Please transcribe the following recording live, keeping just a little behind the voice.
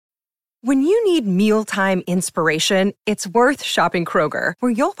When you need mealtime inspiration, it's worth shopping Kroger,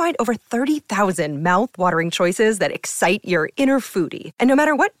 where you'll find over 30,000 mouth-watering choices that excite your inner foodie. And no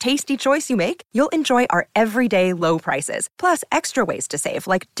matter what tasty choice you make, you'll enjoy our everyday low prices, plus extra ways to save,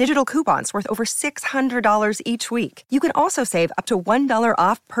 like digital coupons worth over $600 each week. You can also save up to $1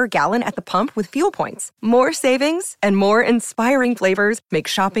 off per gallon at the pump with fuel points. More savings and more inspiring flavors make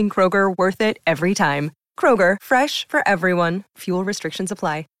shopping Kroger worth it every time. Kroger, fresh for everyone. Fuel restrictions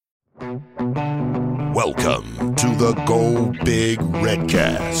apply. Welcome to the Go Big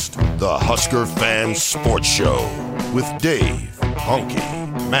Redcast, the Husker Fan Sports Show with Dave,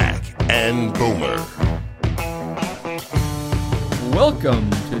 Honky, Mac, and Boomer. Welcome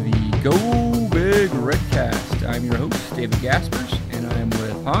to the Go Big Redcast. I'm your host, David Gaspers, and I am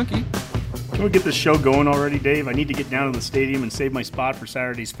with Honky. Can we get this show going already, Dave? I need to get down to the stadium and save my spot for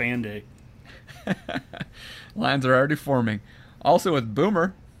Saturday's fan day. Lines are already forming. Also with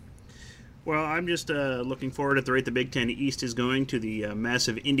Boomer. Well, I'm just looking forward at the rate the Big Ten East is going to the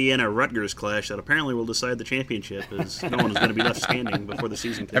massive Indiana-Rutgers clash that apparently will decide the championship, as no one is going to be left standing before the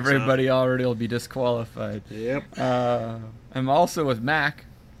season kicks Everybody already will be disqualified. Yep. I'm also with Mac.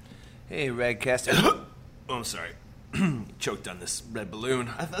 Hey, Redcast. Oh, I'm sorry. Choked on this red balloon.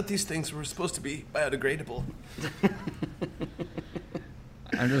 I thought these things were supposed to be biodegradable.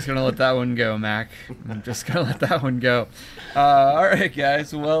 I'm just going to let that one go, Mac. I'm just going to let that one go. All right,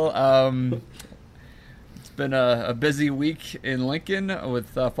 guys. Well, it's been a busy week in Lincoln with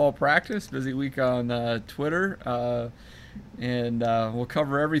fall practice, busy week on Twitter, and we'll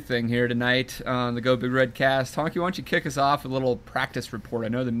cover everything here tonight on the Go Big Redcast. Honky, why don't you kick us off with a little practice report? I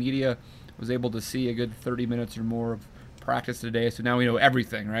know the media was able to see a good 30 minutes or more of practice today, so now we know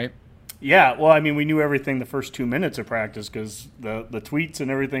everything, right? Yeah, well, I mean, we knew everything the first 2 minutes of practice because the tweets and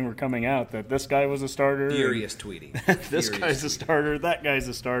everything were coming out that this guy was a starter. Furious tweeting. This guy's a starter. That guy's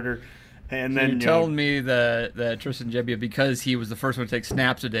a starter. And then you're telling me that Tristan Gebbia, because he was the first one to take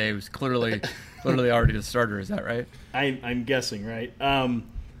snaps today, was clearly already the starter. Is that right? I'm guessing, right?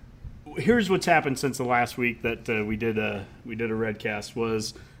 Here's what's happened since the last week that we did a Redcast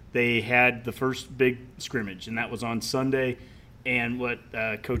was they had the first big scrimmage, and that was on Sunday. And what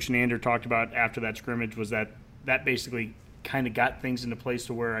Coach Nander talked about after that scrimmage was that basically kind of got things into place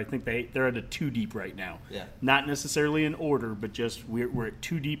to where I think they're at a 2 deep right now. Yeah. Not necessarily in order, but just we're at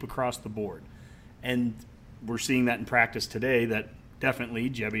 2 deep across the board. And we're seeing that in practice today that definitely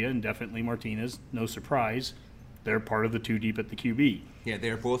Gebbia and definitely Martinez, no surprise, they're part of the 2 deep at the QB. Yeah,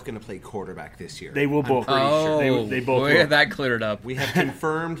 they're both going to play quarterback this year. They will both. Sure. They both will. That cleared up. We have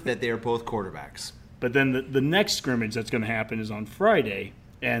confirmed that they are both quarterbacks. But then the next scrimmage that's going to happen is on Friday,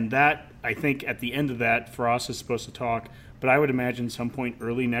 and that, I think at the end of that, Frost is supposed to talk, but I would imagine some point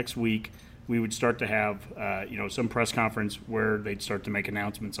early next week we would start to have some press conference where they'd start to make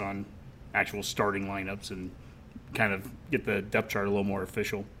announcements on actual starting lineups and kind of get the depth chart a little more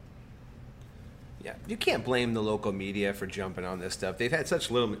official. Yeah, you can't blame the local media for jumping on this stuff. They've had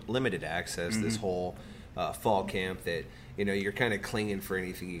such limited access this whole fall camp that, you're kind of clinging for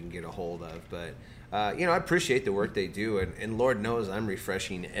anything you can get a hold of, but I appreciate the work they do, and Lord knows I'm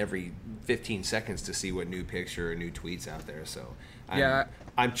refreshing every 15 seconds to see what new picture or new tweets out there. So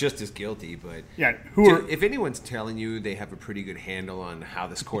I'm just as guilty. But yeah, if anyone's telling you they have a pretty good handle on how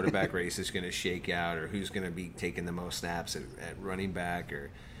this quarterback race is going to shake out, or who's going to be taking the most snaps at running back,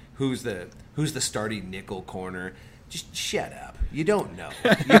 or who's the starting nickel corner, just shut up. You don't know.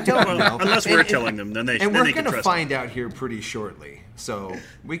 You don't know. Unless we're telling them, then they and then we're they can going to trust find them. out here pretty shortly. So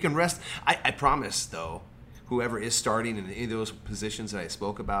we can rest. I promise, though, whoever is starting in any of those positions that I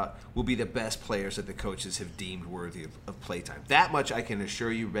spoke about will be the best players that the coaches have deemed worthy of playtime. That much I can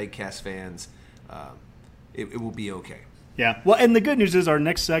assure you, Redcast fans, it will be okay. Yeah. Well, and the good news is our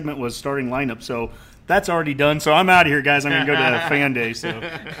next segment was starting lineup, so that's already done. So I'm out of here, guys. I'm going to go to fan day, so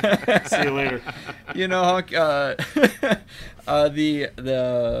see you later.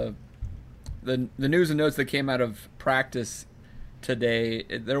 The news and notes that came out of practice today,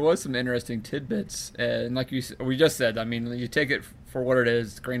 there was some interesting tidbits, and like we just said, I mean, you take it for what it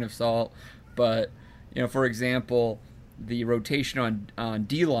is, grain of salt. But for example, the rotation on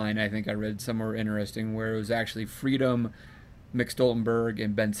D-line, I think I read somewhere interesting where it was actually Freedom, Mick Stoltenberg,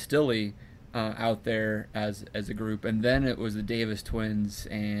 and Ben Stille out there as a group, and then it was the Davis twins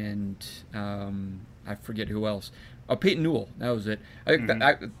and I forget who else. Peyton Newell, that was it. I think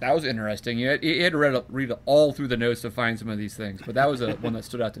that was interesting. You had to read all through the notes to find some of these things, but that was one that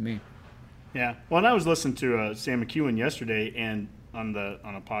stood out to me. Yeah, well, and I was listening to Sam McEwen yesterday and on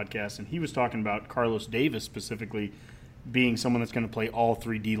a podcast, and he was talking about Carlos Davis specifically being someone that's going to play all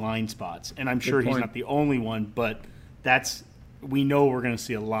 3 D line spots, and I'm sure he's not the only one, but that's we know we're going to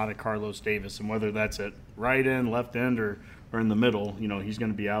see a lot of Carlos Davis, and whether that's at right end, left end, or in the middle, he's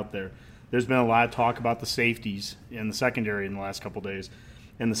going to be out there. There's been a lot of talk about the safeties in the secondary in the last couple of days,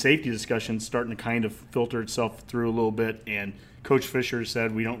 and the safety discussion is starting to kind of filter itself through a little bit, and Coach Fisher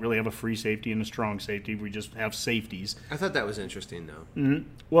said we don't really have a free safety and a strong safety. We just have safeties. I thought that was interesting, though. Mm-hmm.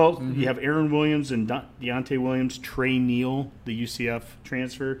 Well, you have Aaron Williams and Deontay Williams, Trey Neal, the UCF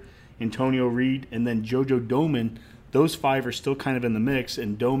transfer, Antonio Reed, and then JoJo Doman. Those 5 are still kind of in the mix,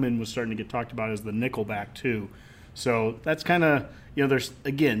 and Doman was starting to get talked about as the nickelback too. So that's kind of, there's,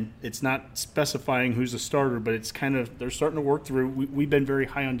 again, it's not specifying who's a starter, but it's kind of, they're starting to work through. We've been very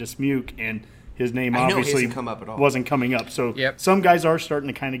high on Dismuke, and his name obviously wasn't coming up. So some guys are starting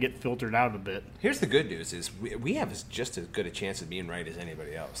to kind of get filtered out a bit. Here's the good news is we have just as good a chance of being right as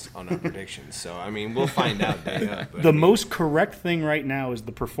anybody else on our predictions. So, we'll find out day up. The most correct thing right now is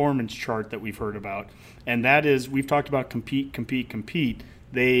the performance chart that we've heard about, and that is we've talked about compete.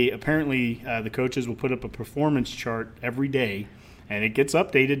 They apparently, the coaches will put up a performance chart every day, and it gets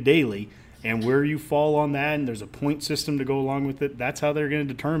updated daily, and where you fall on that, and there's a point system to go along with it, that's how they're going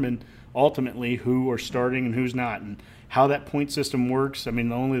to determine ultimately who are starting and who's not, and how that point system works.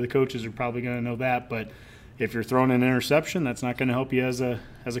 Only the coaches are probably going to know that, but if you're throwing an interception, that's not going to help you as a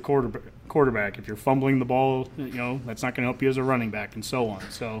quarterback. If you're fumbling the ball, that's not going to help you as a running back, and so on.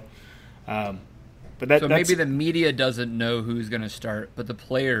 So, so maybe the media doesn't know who's going to start, but the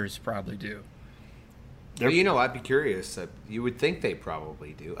players probably do. Well, I'd be curious. You would think they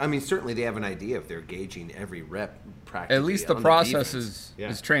probably do. Certainly they have an idea if they're gauging every rep practically. At least the process is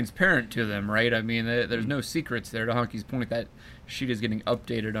transparent to them, right? There's no secrets there. To Honky's point, that sheet is getting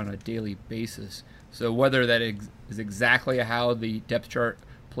updated on a daily basis. So whether that is exactly how the depth chart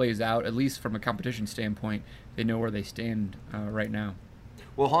plays out, at least from a competition standpoint, they know where they stand right now.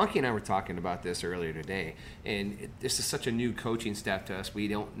 Well, Honky and I were talking about this earlier today, and this is such a new coaching staff to us. We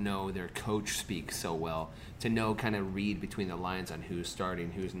don't know their coach speak so well to know, kind of read between the lines on who's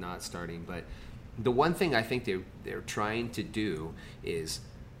starting, who's not starting. But the one thing I think they're trying to do is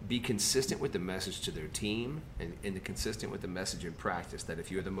be consistent with the message to their team and consistent with the message in practice, that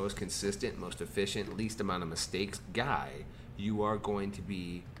if you're the most consistent, most efficient, least amount of mistakes guy, you are going to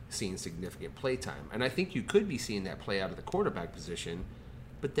be seeing significant play time. And I think you could be seeing that play out of the quarterback position.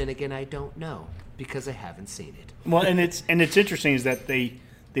 But then again, I don't know because I haven't seen it. Well, and it's interesting is that they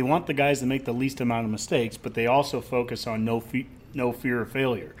want the guys to make the least amount of mistakes, but they also focus on no fear of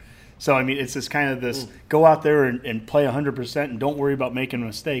failure. So, it's this kind of this go out there and play 100% and don't worry about making a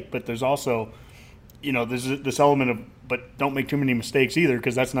mistake. But there's also, there's this element of, but don't make too many mistakes either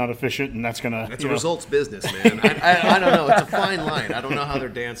because that's not efficient and that's going to. That's a results business, man. I don't know. It's a fine line. I don't know how they're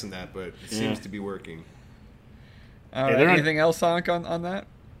dancing that, but it seems to be working. Anything else, Honk, on that?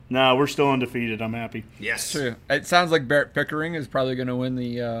 No, we're still undefeated. I'm happy. Yes. True. It sounds like Barrett Pickering is probably going to win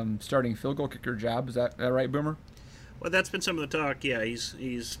the starting field goal kicker job. Is that right, Boomer? Well, that's been some of the talk. Yeah,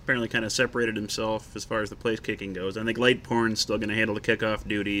 he's apparently kind of separated himself as far as the place kicking goes. I think Lightporn's still going to handle the kickoff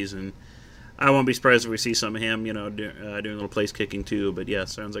duties, and I won't be surprised if we see some of him, doing a little place kicking too. But yeah,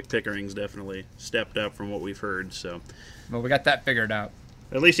 sounds like Pickering's definitely stepped up from what we've heard. So, well, we got that figured out.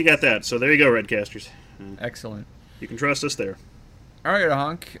 At least you got that. So there you go, Redcasters. Excellent. You can trust us there. All right,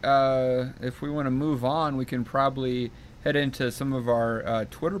 Honk. If we want to move on, we can probably head into some of our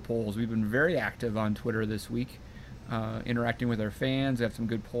Twitter polls. We've been very active on Twitter this week, interacting with our fans. We have some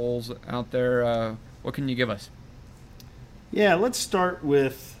good polls out there. What can you give us? Yeah, let's start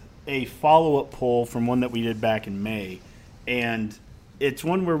with a follow-up poll from one that we did back in May. And it's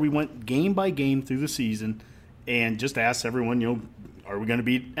one where we went game by game through the season and just asked everyone, are we going to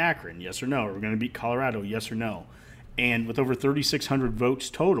beat Akron? Yes or no? Are we going to beat Colorado? Yes or no? And with over 3,600 votes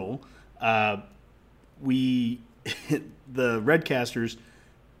total, the Redcasters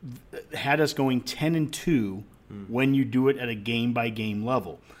had us going 10-2 when you do it at a game-by-game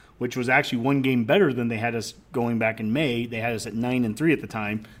level, which was actually one game better than they had us going back in May. They had us at 9-3 at the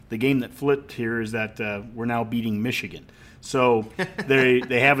time. The game that flipped here is that we're now beating Michigan. So they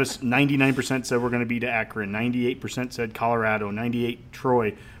have us 99% said we're going to beat Akron, 98% said Colorado, 98%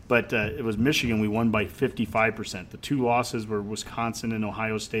 Troy. But it was Michigan we won by 55%. The two losses were Wisconsin and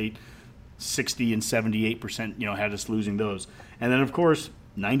Ohio State, 60 and 78%, had us losing those. And then, of course,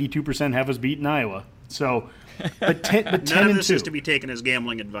 92% have us beating Iowa. So, but 10 None of this and 2. is to be taken as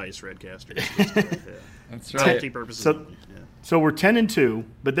gambling advice, Redcasters. That's right. Multi-purposes. So we're 10-2,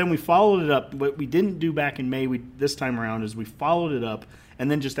 but then we followed it up. What we didn't do back in May this time around is we followed it up and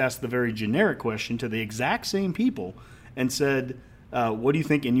then just asked the very generic question to the exact same people and said, what do you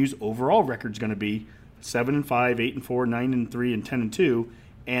think NU's overall record's going to be? 7-5, 8-4, 9-3, and 10-2.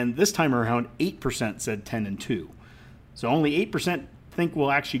 And this time around, 8% said 10-2. So only 8% think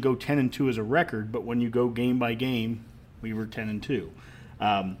we'll actually go 10-2 as a record, but when you go game by game, we were 10-2.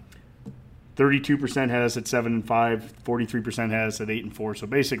 32% had us at 7-5, 43% had us at 8-4. So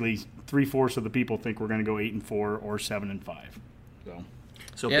basically, 3/4 of the people think we're going to go 8-4 or 7-5.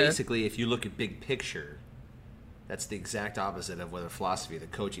 So basically, if you look at big picture, that's the exact opposite of what the philosophy of the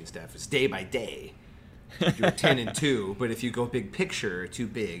coaching staff is. Day by day, you're 10-2, but if you go big picture, too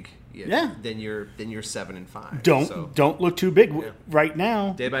big, then you're 7-5. Don't look too big. Yeah. Right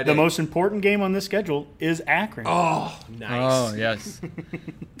now, Day by the day. most important game on this schedule is Akron. Oh, nice. Oh, yes.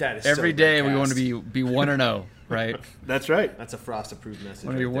 That is Every so day we good want cast. to be 1-0, right? That's right. That's a Frost-approved message.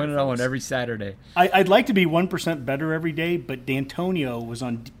 Want to be right there, 1-0 on folks. every Saturday. I'd like to be 1% better every day, but D'Antonio was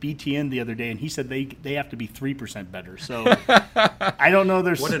on BTN the other day, and he said they have to be 3% better. So I don't know.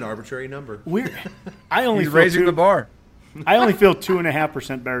 What an arbitrary number. I only He's feel raising the bar. I only feel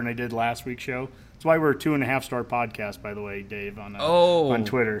 2.5% better than I did last week's show. That's why we're a 2.5-star podcast, by the way, Dave, on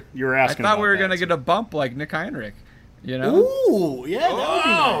Twitter. You were I asking thought about we were that, going to so. get a bump like Nick Heinrich, you know? Ooh, yeah, that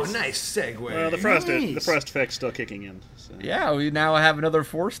would be nice. Nice segue. Well, the frost effect's still kicking in. So. Yeah, we now have another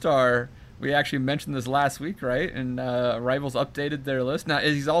 4-star. We actually mentioned this last week, right? And Rivals updated their list. Now,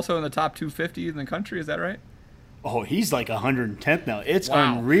 he's also in the top 250 in the country. Is that right? Oh, he's like 110th now. It's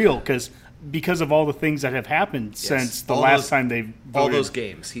Wow. unreal because of all the things that have happened since the last time they've voted. All those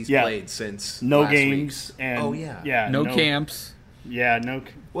games he's played since no last games week's. and yeah. No camps. Yeah, no.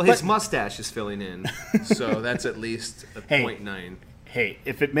 Well, his mustache is filling in, so that's at least a 0.9. Hey,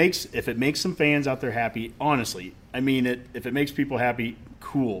 if it makes some fans out there happy, honestly, I mean it. If it makes people happy,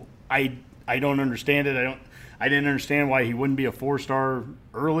 cool. I don't understand it. I didn't understand why he wouldn't be a 4-star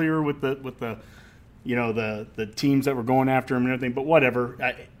earlier with the the teams that were going after him and everything. But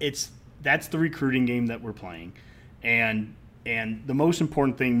whatever. That's the recruiting game that we're playing, and the most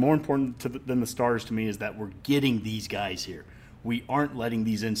important thing, more important than the stars to me, is that we're getting these guys here. We aren't letting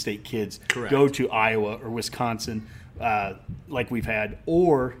these in-state kids go to Iowa or Wisconsin like we've had,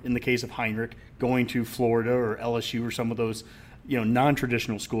 or in the case of Heinrich, going to Florida or LSU or some of those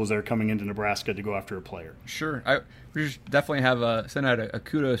non-traditional schools that are coming into Nebraska to go after a player. Sure. We should definitely have send out a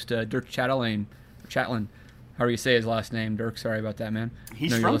kudos to Dirk Chatelain, however you say his last name. Dirk, sorry about that, man.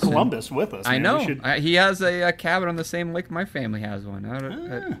 He's from Columbus with us. I man. know. He has a cabin on the same lake my family has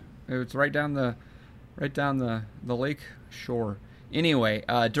one. It's right down the lake shore. Anyway,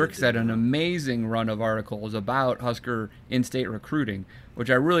 Dirk's had an amazing run of articles about Husker in-state recruiting, which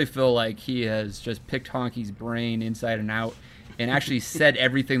I really feel like he has just picked Honky's brain inside and out and actually said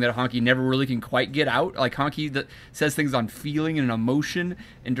everything that Honky never really can quite get out. Like Honky says things on feeling and emotion,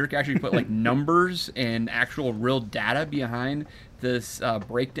 and Dirk actually put like numbers and actual real data behind this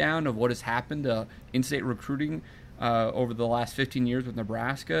breakdown of what has happened to in-state recruiting over the last 15 years with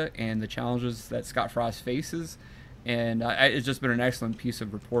Nebraska and the challenges that Scott Frost faces. And it's just been an excellent piece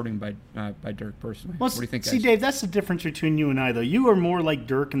of reporting by Dirk personally. Well, what do you think, guys? See, Dave, that's the difference between you and I, though. You are more like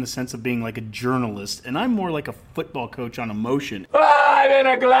Dirk in the sense of being like a journalist, and I'm more like a football coach on emotion. I'm in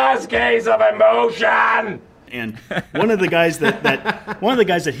a glass case of emotion. And one of the guys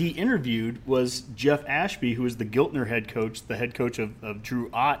that he interviewed was Jeff Ashby, who was the Giltner head coach, the head coach of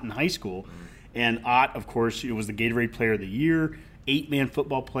Drew Ott in high school. And Ott, of course, was the Gatorade Player of the Year, 8-man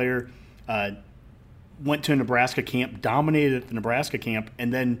football player. Went to a Nebraska camp, dominated at the Nebraska camp,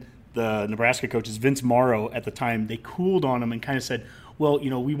 and then the Nebraska coaches, Vince Morrow at the time, they cooled on him and kind of said, well,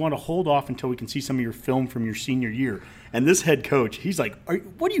 we want to hold off until we can see some of your film from your senior year. And this head coach, he's like,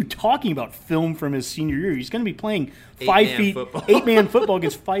 what are you talking about, film from his senior year? He's going to be playing 8-man football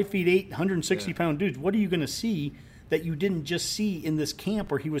against 5'8", 160-pound dudes. What are you going to see that you didn't just see in this camp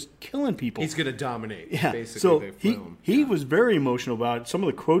where he was killing people? He's going to dominate. Yeah. Basically, So he was very emotional about it. Some of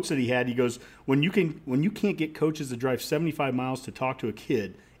the quotes that he had, he goes, when you can't get coaches to drive 75 miles to talk to a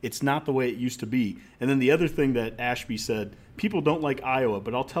kid, it's not the way it used to be. And then the other thing that Ashby said, people don't like Iowa,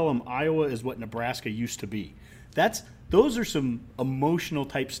 but I'll tell them Iowa is what Nebraska used to be. Those are some emotional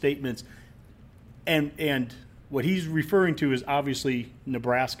type statements. And what he's referring to is obviously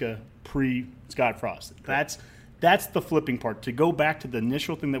Nebraska pre-Scott Frost. That's the flipping part. To go back to the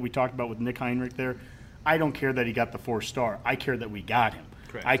initial thing that we talked about with Nick Heinrich there, I don't care that he got the 4-star. I care that we got him.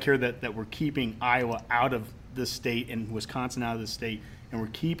 Correct. I care that we're keeping Iowa out of the state and Wisconsin out of the state, and we're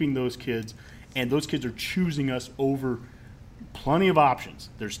keeping those kids, and those kids are choosing us over plenty of options.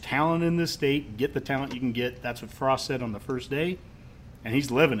 There's talent in this state. Get the talent you can get. That's what Frost said on the first day, and he's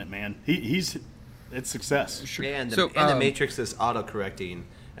living it, man. It's success. Sure. Yeah, and the matrix is auto-correcting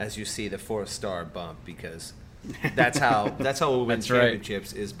as you see the 4-star bump, because that's how we win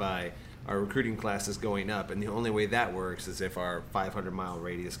championships, is by our recruiting class is going up, and the only way that works is if our 500-mile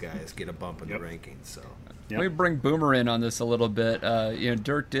radius guys get a bump in the rankings. So let me bring Boomer in on this a little bit.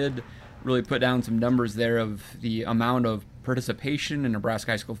 Dirk did really put down some numbers there of the amount of participation in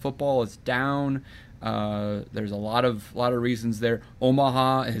Nebraska high school football is down. There's a lot of reasons there.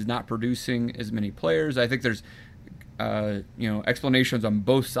 Omaha is not producing as many players. I think there's explanations on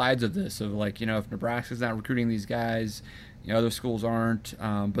both sides of this of if Nebraska's not recruiting these guys, other schools aren't.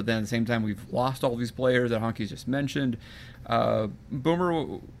 But then at the same time, we've lost all these players that Honky's just mentioned.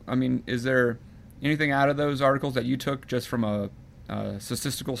 Boomer, is there anything out of those articles that you took just from a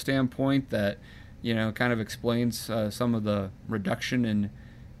statistical standpoint that kind of explains some of the reduction in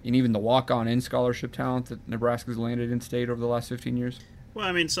even the walk-on in scholarship talent that Nebraska's landed in state over the last 15 years? Well,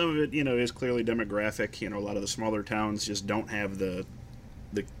 some of it, is clearly demographic. A lot of the smaller towns just don't have the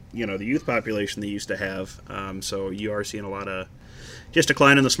youth population they used to have. So you are seeing a lot of just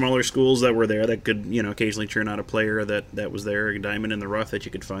decline in the smaller schools that were there that could, occasionally churn out a player that was there, a diamond in the rough that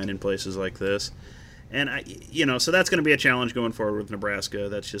you could find in places like this. And, so that's going to be a challenge going forward with Nebraska.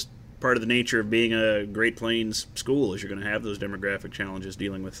 That's just part of the nature of being a Great Plains school is you're going to have those demographic challenges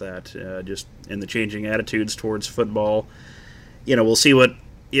dealing with that, just in the changing attitudes towards football. We'll see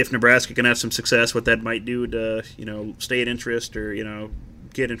if Nebraska can have some success, what that might do to, state interest or,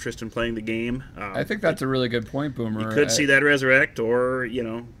 kid interest in playing the game. I think that's a really good point, Boomer. You could see that resurrect, or,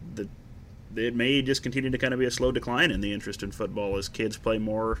 it may just continue to kind of be a slow decline in the interest in football as kids play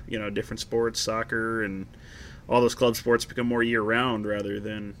more, different sports, soccer, and all those club sports become more year-round rather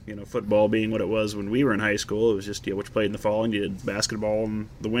than, football being what it was when we were in high school. It was just, what you played in the fall, and you did basketball in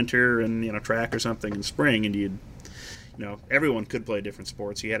the winter and, track or something in spring, and you'd, everyone could play different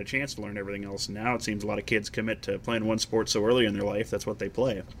sports. You had a chance to learn everything else. Now it seems a lot of kids commit to playing one sport so early in their life. That's what they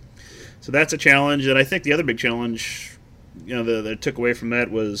play. So that's a challenge. And I think the other big challenge, that took away from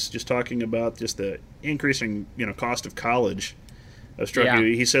that was just talking about just the increasing, cost of college.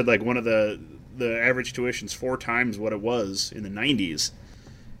 He said one of the average tuition's 4 times what it was in the 90s.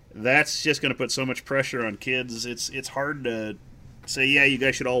 That's just going to put so much pressure on kids. It's hard to say, yeah, you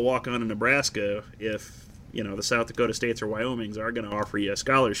guys should all walk on to Nebraska if the South Dakota States or Wyomings are going to offer you a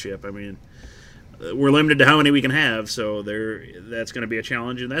scholarship. We're limited to how many we can have, so that's going to be a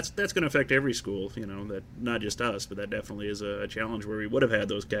challenge, and that's going to affect every school. That not just us, but that definitely is a challenge where we would have had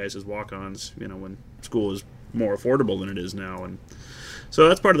those guys as walk-ons. When school is more affordable than it is now, and so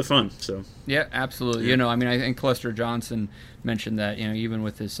that's part of the fun. So yeah, absolutely. Yeah. I think Lester Johnson mentioned that even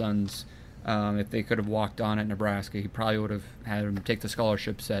with his sons, if they could have walked on at Nebraska, he probably would have had them take the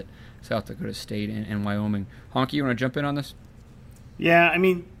scholarships at South Dakota State and Wyoming. Honky, you want to jump in on this? Yeah,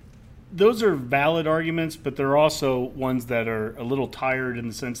 those are valid arguments, but they're also ones that are a little tired in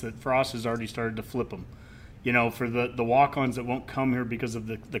the sense that Frost has already started to flip them. For the walk-ons that won't come here because of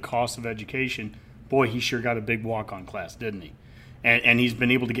the cost of education, boy, he sure got a big walk-on class, didn't he? And he's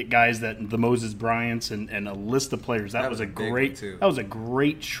been able to get guys the Moses Bryants and a list of players. That was a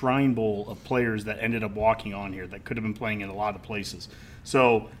great Shrine Bowl of players that ended up walking on here that could have been playing in a lot of places.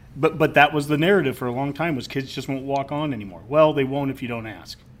 So, but that was the narrative for a long time, was kids just won't walk on anymore. Well, they won't if you don't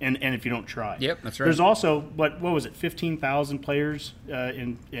ask and if you don't try. Yep, that's right. There's also, what was it, 15,000 players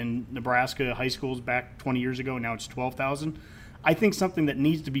in Nebraska high schools back 20 years ago, and now it's 12,000. I think something that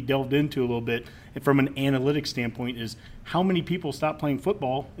needs to be delved into a little bit from an analytics standpoint is how many people stop playing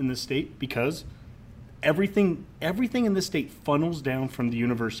football in this state because everything in this state funnels down from the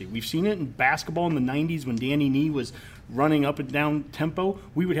university. We've seen it in basketball in the 90s when Danny Nee was running up and down tempo.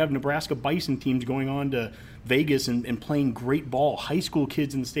 We would have Nebraska Bison teams going on to Vegas and playing great ball. High school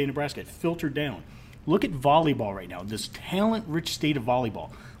kids in the state of Nebraska. It filtered down. Look at volleyball right now, this talent-rich state of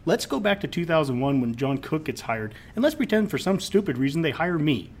volleyball. Let's go back to 2001 when John Cook gets hired, and let's pretend for some stupid reason they hire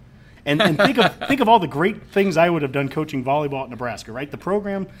me. And think of all the great things I would have done coaching volleyball at Nebraska, right? The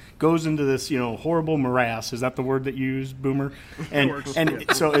program goes into this, horrible morass. Is that the word that you use, Boomer? And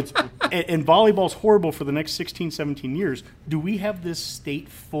so and volleyball's horrible for the next 16, 17 years. Do we have this state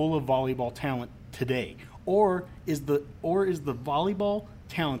full of volleyball talent today? Or is the volleyball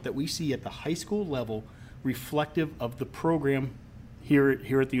talent that we see at the high school level reflective of the program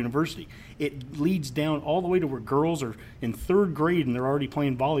here at the university? It leads down all the way to where girls are in 3rd grade and they're already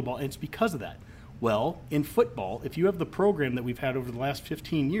playing volleyball, and it's because of that. Well, in football, if you have the program that we've had over the last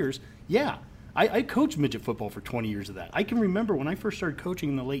 15 years, yeah, I coached midget football for 20 years of that. I can remember when I first started coaching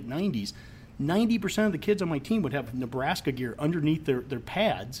in the late 90s, 90% of the kids on my team would have Nebraska gear underneath their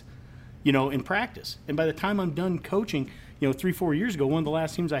pads, in practice. And by the time I'm done coaching, 3-4 years ago, one of the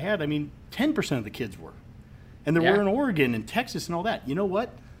last teams I had, 10% of the kids were. And they're wearing Oregon and Texas and all that. You know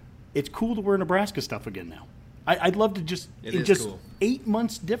what? It's cool to wear Nebraska stuff again now. I'd love to just It in is just cool. 8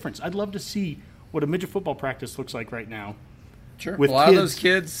 months difference. I'd love to see what a midget football practice looks like right now. Sure. With a lot kids- of those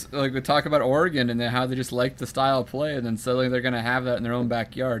kids, like we talk about Oregon and how they just like the style of play, and then suddenly they're going to have that in their own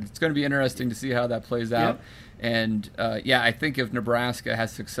backyard. It's going to be interesting to see how that plays out. And I think if Nebraska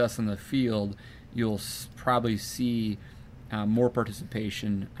has success on the field, you'll probably see more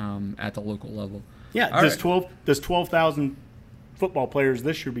participation at the local level. Yeah, All does right. 12,000 football players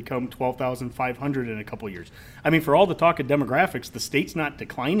this year become 12,500 in a couple of years? I mean, for all the talk of demographics, the state's not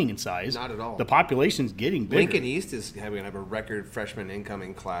declining in size. Not at all. The population's getting bigger. Lincoln East is going to have a record freshman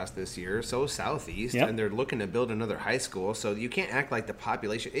incoming class this year. So is Southeast, Yep. and they're looking to build another high school. So you can't act like the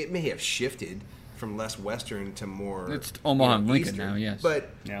population. It may have shifted from less Western to more. It's Omaha and Lincoln Eastern. now, yes.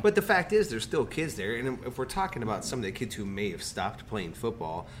 But the fact is, there's still kids there. And if we're talking about some of the kids who may have stopped playing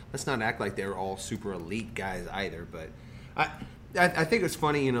football, let's not act like they're all super elite guys either. But I think it's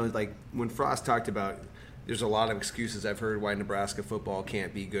funny, like when Frost talked about. There's a lot of excuses I've heard why Nebraska football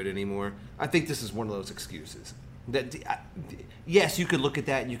can't be good anymore. I think this is one of those excuses. Yes, you could look at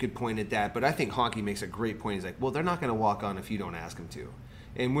that and you could point at that, but I think Honky makes a great point. He's like, well, they're not going to walk on if you don't ask them to,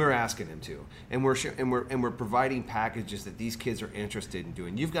 and we're asking them to, and we're providing packages that these kids are interested in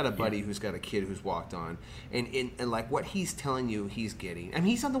doing. You've got a buddy who's got a kid who's walked on, and like what he's telling you, he's getting. I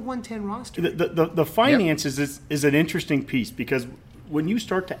mean, he's on the 110 roster. The finances is an interesting piece, because when you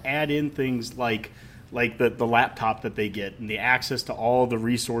start to add in things like the laptop that they get and the access to all the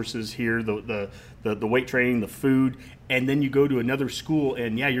resources here, the weight training, the food, and then you go to another school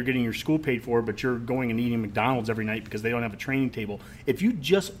and you're getting your school paid for, but you're going and eating McDonald's every night because they don't have a training table. If you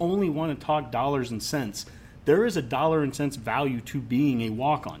just only want to talk dollars and cents, there is a dollar and cents value to being a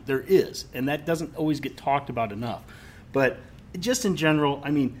walk-on. There is, and that doesn't always get talked about enough. But just in general,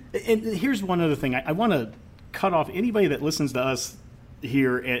 I mean, and here's one other thing. I want to cut off anybody that listens to us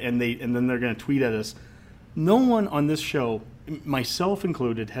here, and then they're going to tweet at us. No one on this show, myself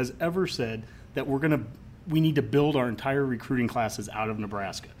included, has ever said that we need to build our entire recruiting classes out of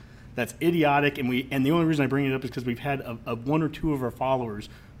Nebraska. That's idiotic, and the only reason I bring it up is because we've had one or two of our followers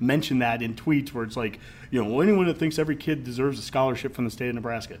mention that in tweets where it's like, anyone that thinks every kid deserves a scholarship from the state of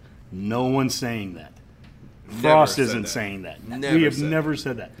Nebraska. No one's saying that. Frost isn't saying that. We have never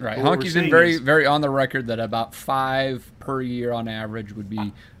said that. Right. But what Honky's we're been saying very, is, very on the record that about 5 per year on average would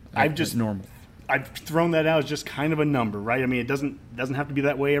be normal. I've thrown that out as just kind of a number, right? I mean, it doesn't have to be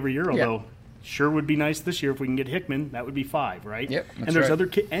that way every year, although sure would be nice this year if we can get Hickman. That would be 5, right? Yep, that's and there's right. other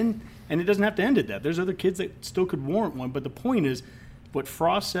kids, and it doesn't have to end at that. There's other kids that still could warrant one, but the point is what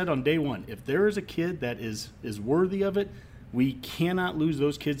Frost said on day one. If there is a kid that is worthy of it, we cannot lose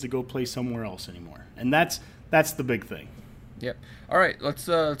those kids to go play somewhere else anymore. And that's the big thing. Yep. All right, let's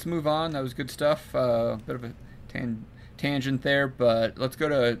move on. That was good stuff. Bit of a tangent there, but let's go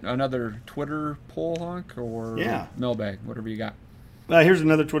to another Twitter poll, Honk, or mailbag, whatever you got. Here's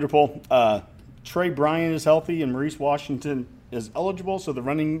another Twitter poll. Trey Bryant is healthy and Maurice Washington is eligible, so the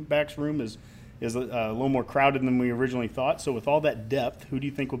running backs room is a little more crowded than we originally thought. So with all that depth, who do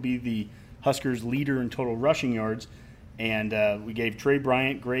you think will be the Huskers' leader in total rushing yards? And we gave Trey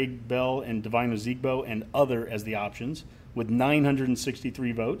Bryant, Greg Bell, and Divine Ozigbo and other as the options with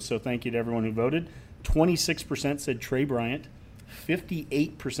 963 votes. So thank you to everyone who voted. 26% said Trey Bryant,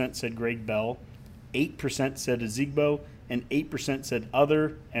 58% said Greg Bell, 8% said Ozigbo, and 8% said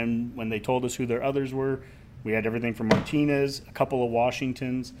other. And when they told us who their others were, we had everything from Martinez, a couple of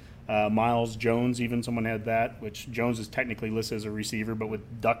Washingtons, Miles Jones, even someone had that, which Jones is technically listed as a receiver, but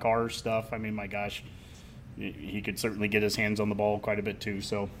with Duck R stuff, I mean, my gosh, he could certainly get his hands on the ball quite a bit too.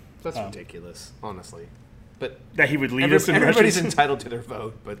 So That's ridiculous, honestly. But that he would lead us in everybody's rushes. entitled to their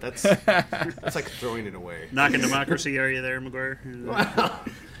vote, but that's like throwing it away. Knocking democracy, are you there, McGuire?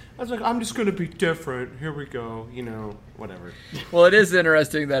 I was like, I'm just going to be different. Here we go. Whatever. Well, it is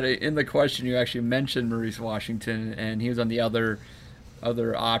interesting that in the question you actually mentioned Maurice Washington, and he was on the other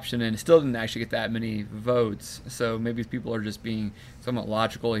option and still didn't actually get that many votes. So maybe people are just being somewhat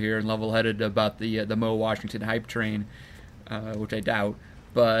logical here and level-headed about the Mo Washington hype train, which I doubt.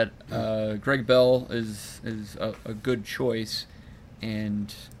 But Greg Bell is a good choice,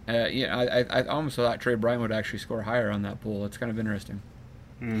 and I almost thought Trey Bryant would actually score higher on that poll. It's kind of interesting.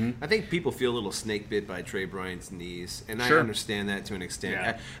 Mm-hmm. I think people feel a little snake bit by Trey Bryant's knees, and Sure. I understand that to an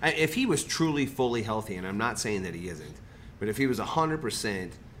extent. Yeah. If he was truly fully healthy, and I'm not saying that he isn't, but if he was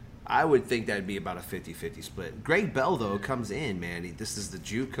 100%, I would think that would be about a 50-50 split. Greg Bell, though, comes in, man. This is the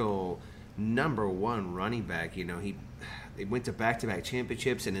JUCO #1 running back. They went to back-to-back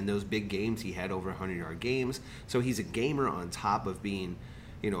championships, and in those big games, he had over 100-yard games. So he's a gamer on top of being,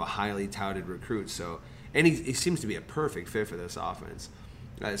 a highly touted recruit. So, and he seems to be a perfect fit for this offense.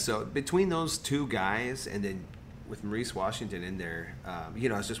 So between those two guys, and then with Maurice Washington in there, I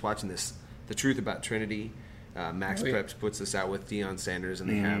was just watching The Truth About Trinity. Max Preps puts this out with Deion Sanders, and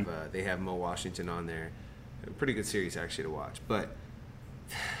they have Mo Washington on there. A pretty good series actually to watch, but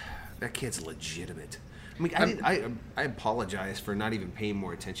that kid's legitimate. I mean, I apologize for not even paying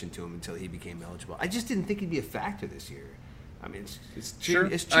more attention to him until he became eligible. I just didn't think he'd be a factor this year. I mean, it's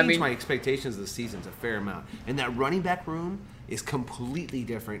changed my expectations of the season a fair amount. And that running back room is completely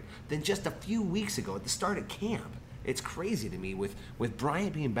different than just a few weeks ago at the start of camp. It's crazy to me with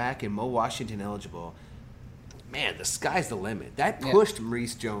Bryant being back and Mo Washington eligible. Man, the sky's the limit. That pushed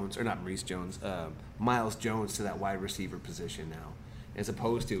Miles Jones to that wide receiver position now, as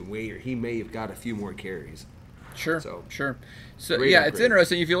opposed to where he may have got a few more carries. Sure. So it's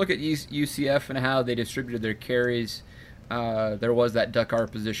interesting. If you look at UCF and how they distributed their carries, there was that Duck R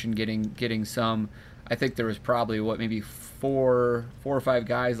position getting some. I think there was probably maybe four or five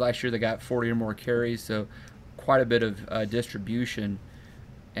guys last year that got 40 or more carries, so quite a bit of distribution.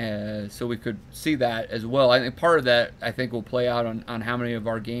 So we could see that as well. I think part of that will play out on how many of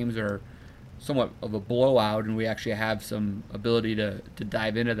our games are somewhat of a blowout, and we actually have some ability to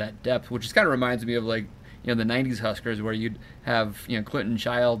dive into that depth, which just kind of reminds me of the 90s Huskers, where you'd have Clinton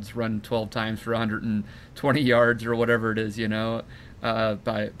Childs run 12 times for 120 yards or whatever it is,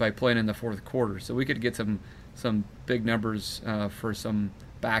 by playing in the fourth quarter. So we could get some big numbers for some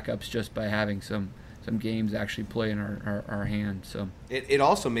backups just by having some games actually play in our hand. So it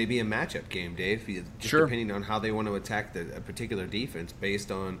also may be a matchup game, Dave, depending on how they want to attack a particular defense,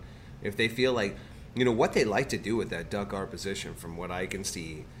 based on if they feel like, what they like to do with that Duck R position, from what I can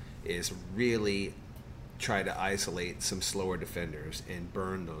see, is really try to isolate some slower defenders and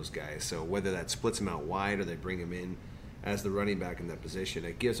burn those guys. So whether that splits them out wide or they bring them in as the running back in that position,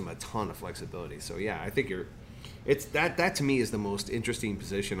 it gives them a ton of flexibility. So yeah, I think it's that to me is the most interesting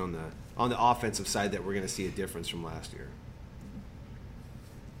position on the offensive side that we're going to see a difference from last year.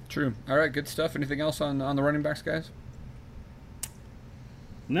 True. All right, good stuff. Anything else on the running backs, guys?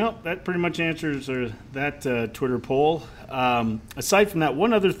 No, that pretty much answers that Twitter poll. Aside from that,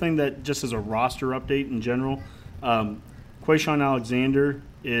 one other thing that just as a roster update in general, Quayshawn Alexander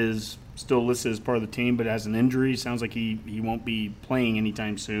is still listed as part of the team, but has an injury. Sounds like he won't be playing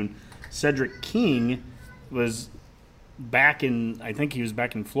anytime soon. Cedric King was back in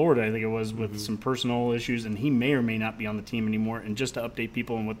Florida, I think it was, with some personal issues, and he may or may not be on the team anymore. And just to update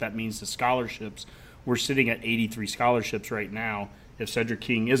people on what that means to scholarships, we're sitting at 83 scholarships right now. If Cedric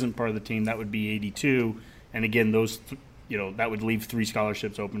King isn't part of the team, that would be 82. And again, those, that would leave 3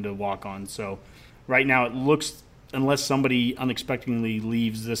 scholarships open to walk on. So right now it looks, unless somebody unexpectedly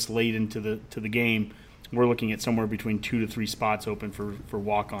leaves this late into the game, we're looking at somewhere between 2 to 3 spots open for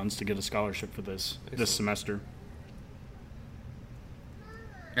walk-ons to get a scholarship for this semester.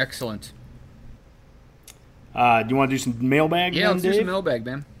 Excellent. Do you want to do some mailbag? Yeah, let's do some mailbag,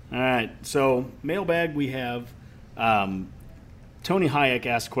 man. All right. So mailbag, we have Tony Hayek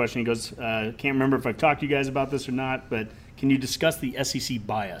asked a question. He goes, can't remember if I've talked to you guys about this or not, but can you discuss the SEC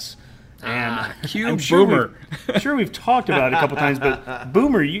bias? And I'm sure we've talked about it a couple times, but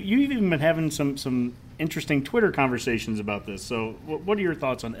Boomer, you've even been having some interesting Twitter conversations about this. So what are your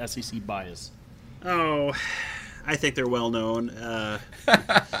thoughts on SEC bias? Oh, I think they're well known.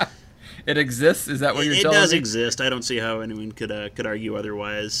 It exists? Is that what you're telling me? It does exist. I don't see how anyone could argue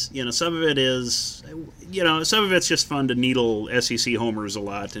otherwise. Some of it is, some of it's just fun to needle SEC homers a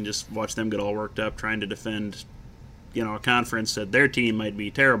lot and just watch them get all worked up trying to defend, a conference that their team might be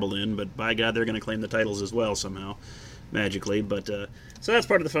terrible in, but by God, they're going to claim the titles as well somehow, magically. But so that's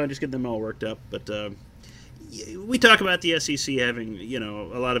part of the fun, just get them all worked up. But we talk about the SEC having,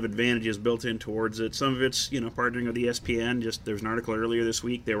 a lot of advantages built in towards it. Some of it's, partnering with ESPN. Just there's an article earlier this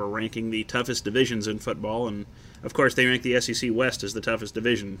week. They were ranking the toughest divisions in football, and of course they rank the SEC West as the toughest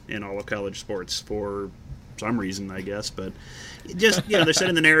division in all of college sports for some reason, I guess. But just, they're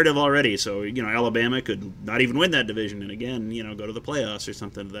setting the narrative already. So, Alabama could not even win that division, and again, go to the playoffs or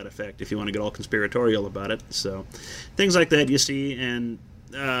something to that effect if you want to get all conspiratorial about it. So things like that you see, and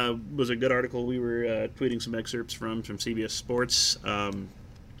was a good article we were tweeting some excerpts from CBS Sports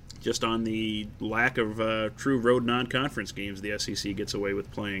just on the lack of true road non-conference games the SEC gets away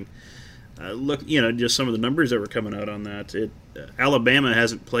with playing. Look, just some of the numbers that were coming out on that. Alabama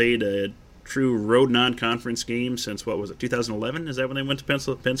hasn't played a true road non-conference game since, 2011? Is that when they went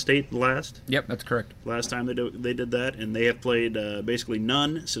to Penn State last? Yep, that's correct. Last time they did that, and they have played basically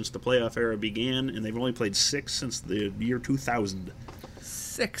none since the playoff era began, and they've only played 6 since the year 2000.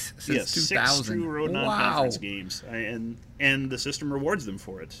 6 since 6 2000. true road Wow. non-conference games, and the system rewards them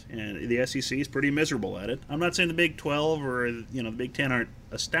for it. And the SEC is pretty miserable at it. I'm not saying the Big 12 or the Big 10 aren't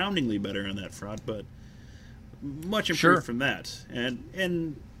astoundingly better on that front, but much improved from that.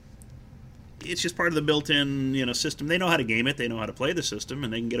 And it's just part of the built-in system. They know how to game it, they know how to play the system,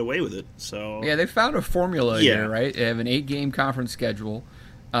 and they can get away with it. So yeah, they found a formula here, right? They have an 8-game conference schedule.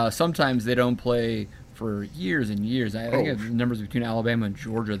 Sometimes they don't play for years and years. I think the numbers between Alabama and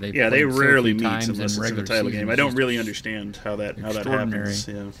Georgia, they rarely meet times unless in it's in the regular title season. game. I don't really understand how that happens.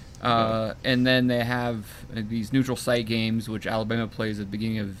 Yeah. And then they have these neutral site games, which Alabama plays at the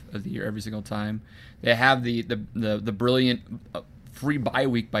beginning of the year every single time. They have the brilliant free bye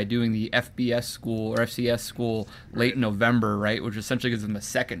week by doing the FBS school or FCS school late in November, right? Which essentially gives them a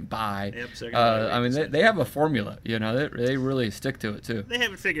second bye. Yep, second bye week, I mean, they have a formula. They really stick to it too. They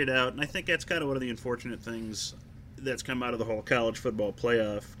haven't figured it out, and I think that's kind of one of the unfortunate things that's come out of the whole college football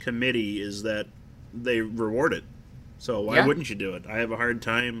playoff committee is that they reward it. So why wouldn't you do it? I have a hard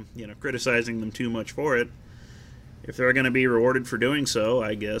time, criticizing them too much for it. If they're going to be rewarded for doing so,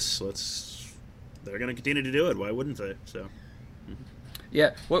 I guess they're going to continue to do it. Why wouldn't they? So.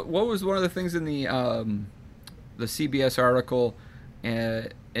 Yeah. What was one of the things in the CBS article,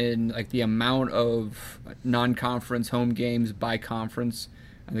 in like the amount of non-conference home games by conference?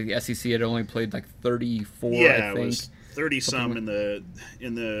 I think the SEC had only played like 34. Yeah, I think. It was 30-some in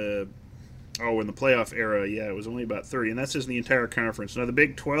the playoff era. Yeah, it was only about 30, and that's just the entire conference. Now the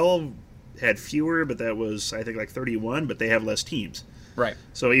Big 12 had fewer, but that was I think like 31, but they have less teams. Right.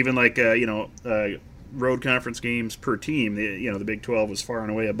 So even like road conference games per team, the Big 12 was far and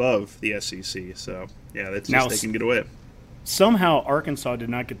away above the SEC. So yeah, that's just they can get away. Somehow Arkansas did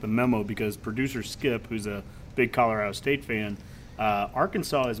not get the memo because producer Skip, who's a big Colorado State fan,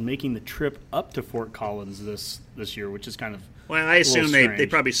 Arkansas is making the trip up to Fort Collins this year, which is kind of I assume they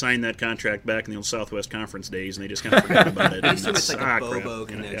probably signed that contract back in the old Southwest Conference days, and they just kind of forgot about it. I assume it's like a Bobo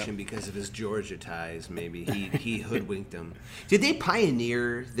connection because of his Georgia ties. Maybe he hoodwinked them. Did they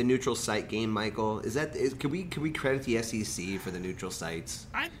pioneer the neutral site game, Michael? Could we credit the SEC for the neutral sites?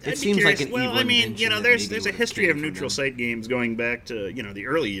 It seems like an evil invention. There's a history of neutral site games going back to the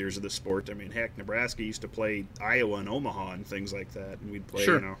early years of the sport. I mean, heck, Nebraska used to play Iowa and Omaha and things like that, and we'd play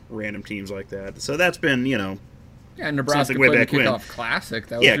random teams like that. So that's been Yeah, Nebraska played the Kickoff Classic.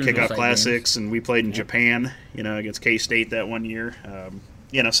 That was Kickoff Classics, and we played in Japan, against K-State that one year.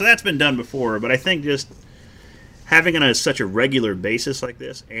 So that's been done before, but I think just having it on such a regular basis like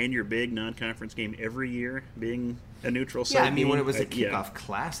this, and your big non-conference game every year being a neutral site game. When it was a Kickoff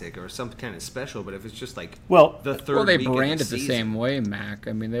Classic or some kind of special, but if it's just like the third well, they week brand of it the the season. same way, Mac.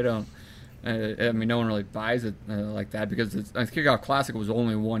 I mean, they don't. No one really buys it like that because Kickoff Classic was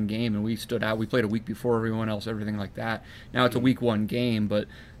only one game, and we stood out. We played a week before everyone else, everything like that. Now it's a week one game, but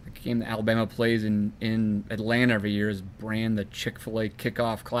the game that Alabama plays in Atlanta every year is brand the Chick-fil-A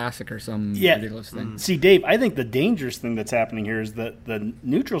Kickoff Classic or some ridiculous thing. See, Dave, I think the dangerous thing that's happening here is that the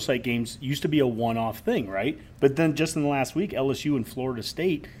neutral site games used to be a one-off thing, right? But then just in the last week, LSU and Florida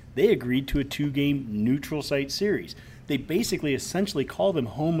State, they agreed to a 2-game neutral site series. They basically essentially call them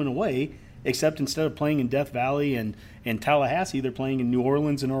home and away, except instead of playing in Death Valley and Tallahassee, they're playing in New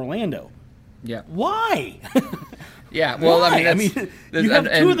Orleans and Orlando. Yeah. Why? Yeah, well, Why? I mean, you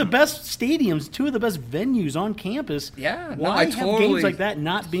have two of the best stadiums, two of the best venues on campus. Yeah, Why have games like that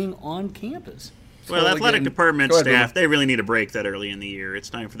not being on campus? Well, athletic department staff, they really need a break that early in the year. It's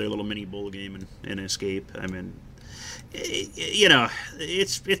time for their little mini bowl game and escape. I mean,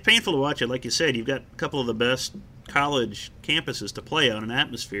 it's painful to watch it. Like you said, you've got a couple of the best college campuses to play on and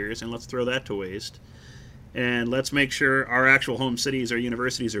atmospheres, and let's throw that to waste. And let's make sure our actual home cities or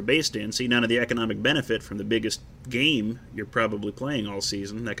universities are based in see none of the economic benefit from the biggest game you're probably playing all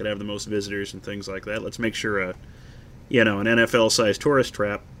season that could have the most visitors and things like that. Let's make sure an NFL-sized tourist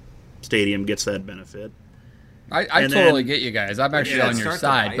trap stadium gets that benefit. I totally get you guys. I'm actually on your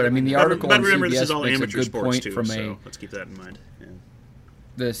side, but I mean the article on CBS makes a good point too, so let's keep that in mind. Yeah.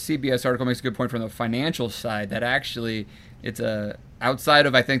 The CBS article makes a good point from the financial side that actually it's outside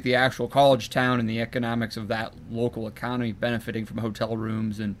of, I think, the actual college town and the economics of that local economy benefiting from hotel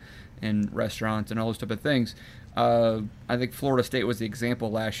rooms and restaurants and all those type of things. I think Florida State was the example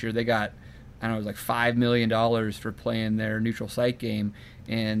last year. They got, I don't know, it was like $5 million for playing their neutral site game,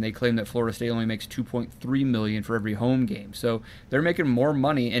 and they claim that Florida State only makes $2.3 million for every home game. So they're making more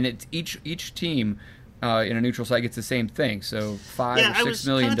money, and it's each team in a neutral site gets the same thing. So $5 or $6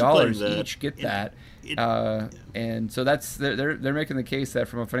 million each get that. And so that's they're making the case that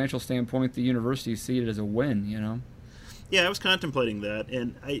from a financial standpoint, the universities see it as a win. Yeah, I was contemplating that,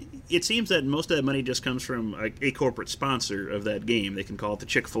 and it seems that most of that money just comes from a corporate sponsor of that game. They can call it the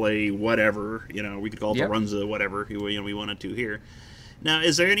Chick-fil-A whatever, we could call it the Runza whatever, we wanted to here. Now,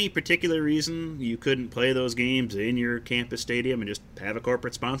 is there any particular reason you couldn't play those games in your campus stadium and just have a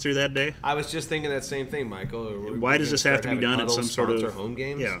corporate sponsor that day? I was just thinking that same thing, Michael. Why does this have to be done at some sort of home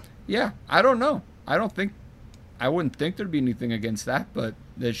games? Yeah, I don't know. I wouldn't think there'd be anything against that, but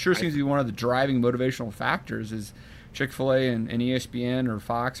it sure seems to be one of the driving motivational factors is Chick-fil-A and ESPN or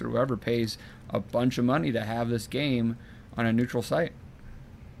Fox or whoever pays a bunch of money to have this game on a neutral site.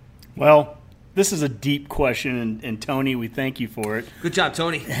 Well, this is a deep question, and Tony, we thank you for it. Good job,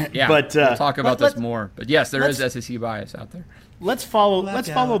 Tony. Yeah, but we'll talk about this more. But yes, there is SEC bias out there. Let's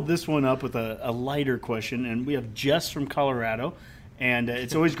follow this one up with a lighter question, and we have Jess from Colorado, and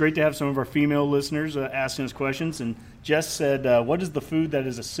it's always great to have some of our female listeners asking us questions. And Jess said, "What is the food that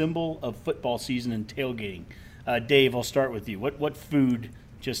is a symbol of football season and tailgating?" Dave, I'll start with you. What food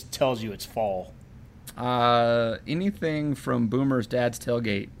just tells you it's fall? Anything from Boomer's dad's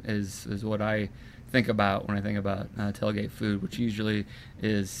tailgate is what I think about when I think about tailgate food, which usually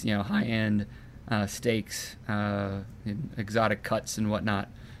is high-end steaks, exotic cuts and whatnot.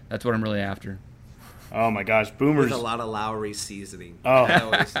 That's what I'm really after. Oh my gosh, Boomer's with a lot of Lowry seasoning.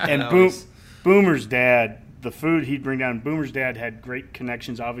 Oh, Boomer's dad, the food he'd bring down. Boomer's dad had great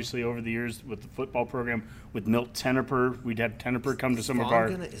connections, obviously, over the years with the football program. With Milt Tenopir, we'd have Tenopir come to some of our.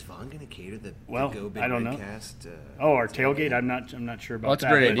 Is Vaughn going to cater the Go Big I don't know. Redcast, our tailgate. I'm not sure about that's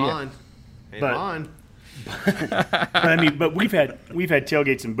that. A great idea. But we've had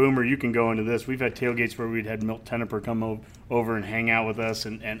tailgates in Boomer. You can go into this. We've had tailgates where we'd had Milt Tenopir come over and hang out with us,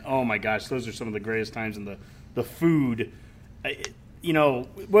 and oh my gosh, those are some of the greatest times. And the food,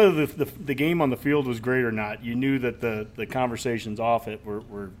 whether the game on the field was great or not, you knew that the conversations off it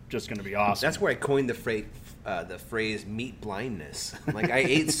were just going to be awesome. That's where I coined the phrase meat blindness. Like I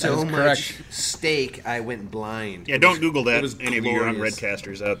ate so much steak, I went blind. Yeah, don't Google that. Any of you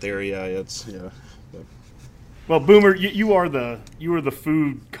Redcasters out there? Well, Boomer, you are the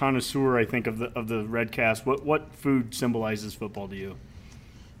food connoisseur, I think, of the Redcast. What food symbolizes football to you?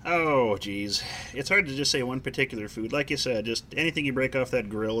 Oh, geez. It's hard to just say one particular food. Like you said, just anything you break off that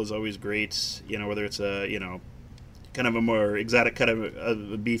grill is always great. Whether it's kind of a more exotic cut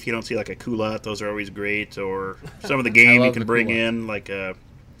of beef you don't see, like a culotte, those are always great. Or some of the game you can bring in, like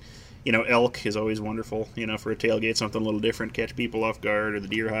elk is always wonderful. For a tailgate, something a little different, catch people off guard, or the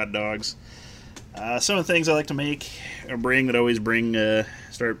deer hot dogs. Some of the things I like to make or bring that always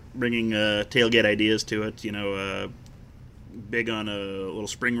start bringing tailgate ideas to it. Big on little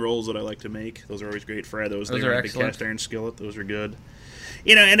spring rolls that I like to make. Those are always great. Fry those are in a big excellent. cast iron skillet. Those are good.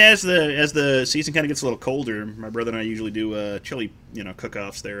 And as the season kind of gets a little colder, my brother and I usually do chili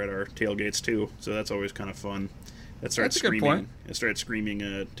cook-offs there at our tailgates too. So that's always kind of fun. That's a good point. It starts screaming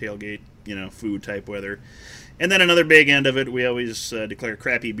tailgate food type weather. And then another big end of it, we always declare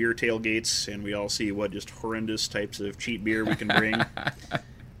crappy beer tailgates, and we all see what just horrendous types of cheap beer we can bring.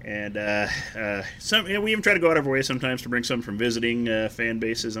 And we even try to go out of our way sometimes to bring some from visiting fan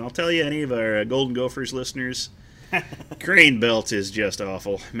bases. And I'll tell you, any of our Golden Gophers listeners, Grain Belt is just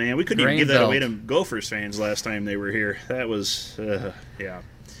awful. Man, we couldn't even give that away to Gophers fans last time they were here. That was, yeah.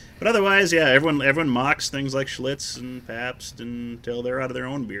 But otherwise, yeah, everyone mocks things like Schlitz and Pabst until they're out of their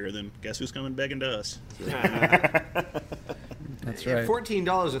own beer. Then guess who's coming begging to us? That's right.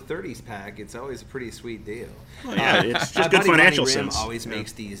 $14 a 30s pack. It's always a pretty sweet deal. Well, yeah, it's just good financial sense. Always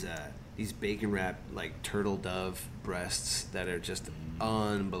makes these bacon wrapped like turtle dove breasts that are just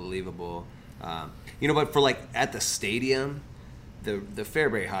unbelievable. But for like at the stadium, the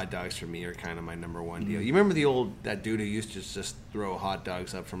Fairbury hot dogs for me are kind of my number one deal. You remember that dude who used to just throw hot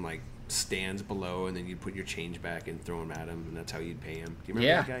dogs up from like stands below, and then you'd put your change back and throw them at him, and that's how you'd pay him. Do you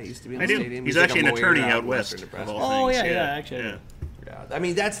remember that guy? He used to be in the stadium. He's actually an attorney out west. Oh yeah, actually. Yeah. I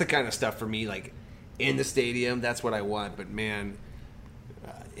mean, that's the kind of stuff for me. Like in the stadium, that's what I want. But man,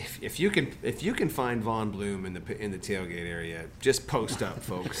 if you can find Vaughn Bloom in the tailgate area, just post up,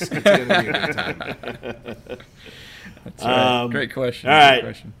 folks. It's gonna be a good time. That's right. Great question. All right.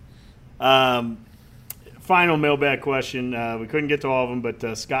 Great question. Final mailbag question. We couldn't get to all of them,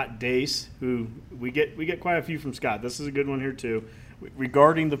 but Scott Dace, who we get quite a few from Scott. This is a good one here too.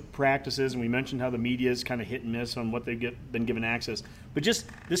 Regarding the practices, and we mentioned how the media is kind of hit and miss on what they've been given access. But just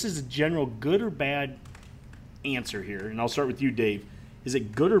this is a general good or bad answer here, and I'll start with you, Dave. Is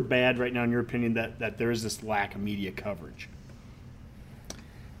it good or bad right now, in your opinion, that there is this lack of media coverage?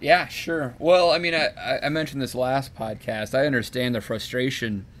 Yeah, sure. Well, I mean, I mentioned this last podcast. I understand the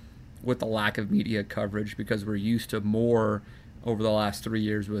frustration with the lack of media coverage because we're used to more over the last 3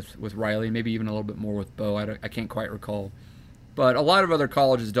 years with Riley, maybe even a little bit more with Bo. I can't quite recall. But a lot of other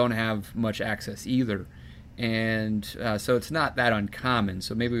colleges don't have much access either. And so it's not that uncommon.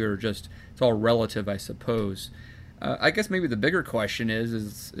 So maybe it's all relative, I suppose. I guess maybe the bigger question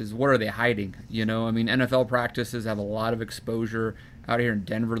is what are they hiding? You know, I mean, NFL practices have a lot of exposure. Out here in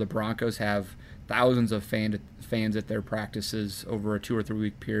Denver, the Broncos have thousands of fans at their practices over a 2 or 3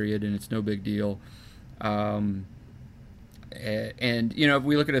 week period, and it's no big deal. And, you know, if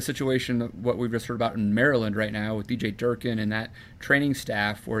we look at a situation, what we've just heard about in Maryland right now with DJ Durkin and that training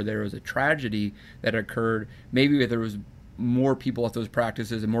staff where there was a tragedy that occurred, maybe if there was more people at those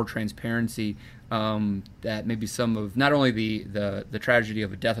practices and more transparency, that maybe some of not only the tragedy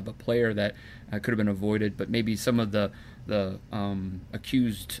of a death of a player that could have been avoided, but maybe some of the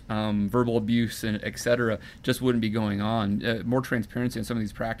accused verbal abuse and et cetera just wouldn't be going on. More transparency in some of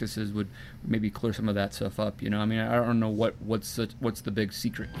these practices would maybe clear some of that stuff up. You know, I mean, I don't know what's the big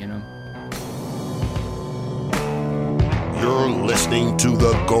secret. You know. You're listening to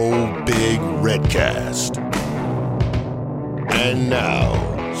the Go Big Redcast. And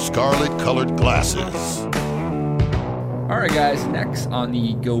now, scarlet-colored glasses. All right, guys, next on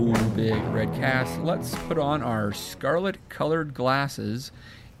the Go Big Redcast, let's put on our scarlet-colored glasses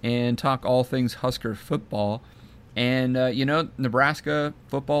and talk all things Husker football. And, you know, Nebraska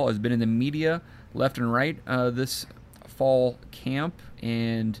football has been in the media left and right this fall camp,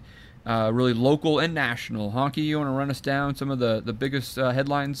 and really local and national. Honky, you want to run us down some of the biggest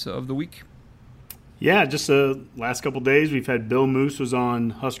headlines of the week? Yeah, just the last couple of days, we've had Bill Moose was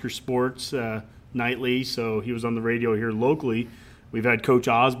on Husker Sports nightly, so he was on the radio here locally. We've had Coach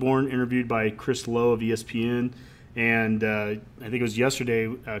Osborne interviewed by Chris Lowe of ESPN, and I think it was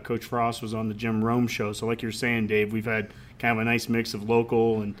yesterday Coach Frost was on the Jim Rome show. So like you're saying, Dave, we've had kind of a nice mix of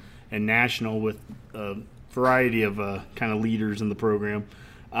local and national with a variety of kind of leaders in the program.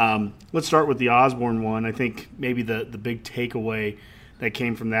 Let's start with the Osborne one. I think maybe the big takeaway that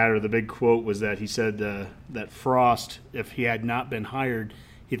came from that, or the big quote, was that he said that Frost, if he had not been hired,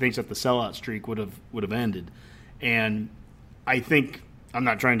 he thinks that the sellout streak would have ended. And I think, I'm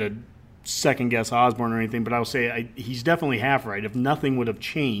not trying to second guess Osborne or anything, but I'll say he's definitely half right. If nothing would have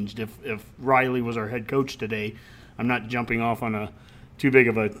changed, if Riley was our head coach today, I'm not jumping off on a too big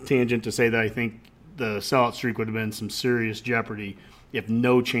of a tangent to say that I think the sellout streak would have been some serious jeopardy if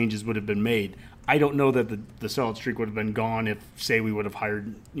no changes would have been made. I don't know that the sellout streak would have been gone if, say, we would have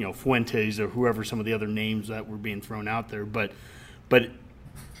hired, you know, Fuentes or whoever, some of the other names that were being thrown out there. But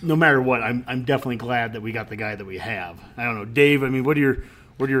no matter what, I'm definitely glad that we got the guy that we have. I don't know, Dave. I mean, what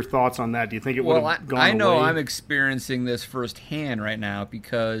are your thoughts on that? Do you think it would have gone away? I know I'm experiencing this firsthand right now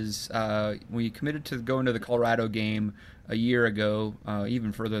because we committed to going to the Colorado game a year ago,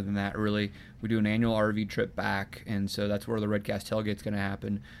 even further than that, really. We do an annual RV trip back, and so that's where the Redcast tailgate's going to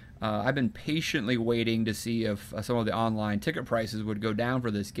happen. I've been patiently waiting to see if some of the online ticket prices would go down for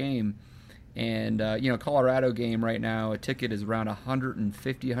this game. And, you know, Colorado game right now, a ticket is around $150,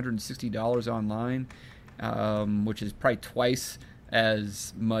 $160 online, which is probably twice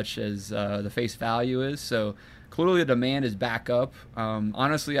as much as the face value is. So clearly the demand is back up.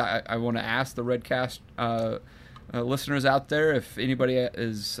 Honestly, I want to ask the Redcast listeners out there, if anybody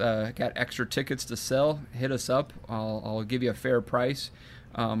is got extra tickets to sell, hit us up. I'll give you a fair price.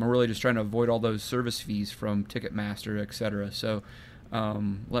 I'm really just trying to avoid all those service fees from Ticketmaster, etc. So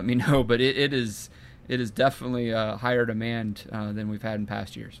let me know. But it is definitely a higher demand than we've had in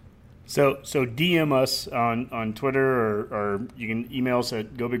past years. So DM us on Twitter, or you can email us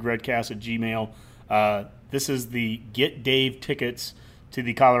at gobigredcast@gmail. This is the Get Dave tickets to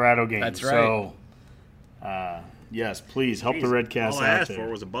the Colorado game. That's right. So yes, please help the Redcast all I out asked there. for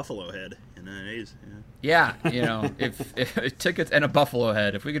was a buffalo head. Yeah, you know, if tickets and a buffalo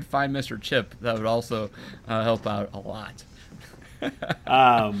head. If we could find Mr. Chip, that would also help out a lot.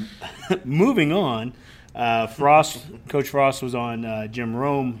 Moving on, Coach Frost was on Jim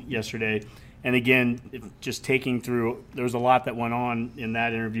Rome yesterday, and again, just taking through. There was a lot that went on in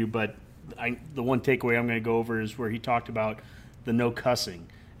that interview, but the one takeaway I'm going to go over is where he talked about the no cussing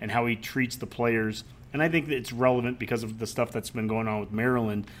and how he treats the players. And I think that it's relevant because of the stuff that's been going on with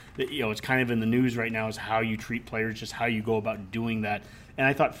Maryland. That, you know, it's kind of in the news right now is how you treat players, just how you go about doing that. And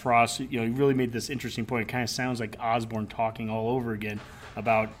I thought Frost, you know, he really made this interesting point. It kind of sounds like Osborne talking all over again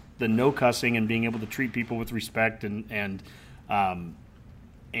about the no cussing and being able to treat people with respect and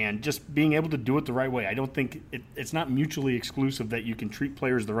just being able to do it the right way. I don't think it's not mutually exclusive that you can treat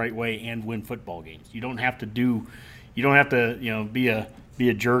players the right way and win football games. You don't have to you know, be a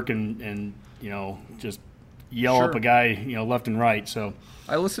jerk and you know, just yell up a guy, you know, left and right. So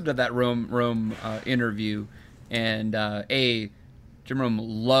I listened to that Rome interview, And Jim Rome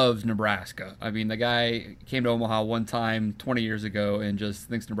loves Nebraska. I mean, the guy came to Omaha one time 20 years ago and just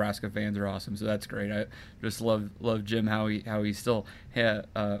thinks Nebraska fans are awesome. So that's great. I just love Jim, how he still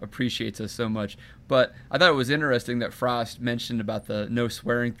appreciates us so much. But I thought it was interesting that Frost mentioned about the no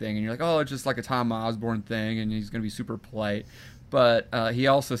swearing thing, and you're like, oh, it's just like a Tom Osborne thing, and he's going to be super polite. But he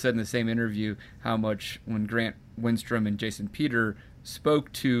also said in the same interview how much when Grant Windstrom and Jason Peter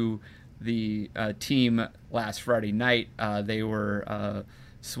spoke to the team last Friday night, they were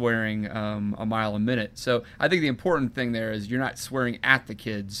swearing a mile a minute. So I think the important thing there is you're not swearing at the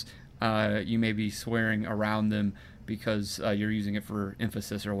kids. You may be swearing around them because you're using it for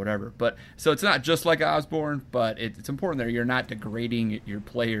emphasis or whatever. But so it's not just like Osborne, but it's important that you're not degrading your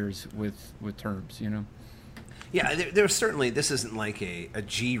players with terms, you know? Yeah, there's certainly, this isn't like a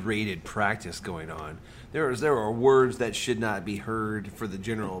G-rated practice going on. There are words that should not be heard for the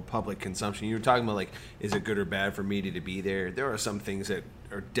general public consumption. You were talking about, like, is it good or bad for media to be there? There are some things that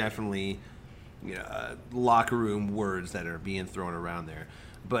are definitely, locker room words that are being thrown around there.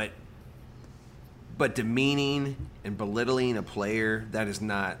 But demeaning and belittling a player, that is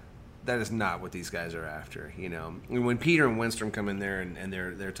not what these guys are after. When Peter and Windstrom come in there and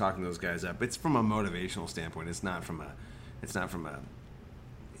they're talking those guys up, it's from a motivational standpoint. It's not from a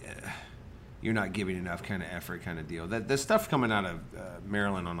you're not giving enough kind of effort kind of deal. The stuff coming out of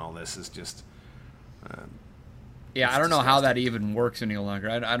Maryland on all this is just I don't know how that even works any longer.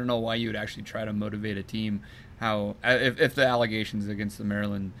 I don't know why you would actually try to motivate a team. How if the allegations against the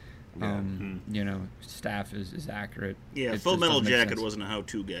Maryland staff is accurate. Yeah, Full Metal Jacket wasn't a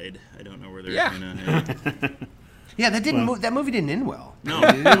how-to guide. I don't know where they're Yeah, that movie didn't end well. No.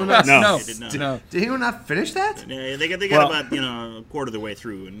 Did anyone not, No. It did not. No. Did anyone not finish that? Yeah, they got about a quarter of the way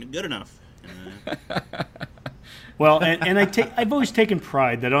through, and good enough. Well, and I've always taken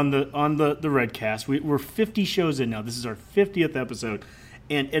pride that on the Redcast, we're 50 shows in now. This is our 50th episode,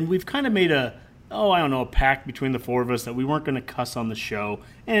 and we've kind of made a pact between the four of us that we weren't going to cuss on the show,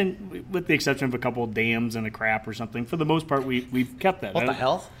 and with the exception of a couple of dams and a crap or something, for the most part we've kept that. What the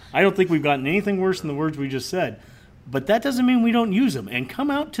hell? I don't think we've gotten anything worse than the words we just said. But that doesn't mean we don't use them. And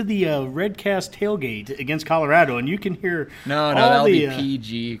come out to the Redcast tailgate against Colorado, and you can hear that'll be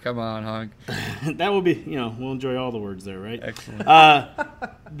PG. Come on, Hunk. That will be, we'll enjoy all the words there, right? Excellent.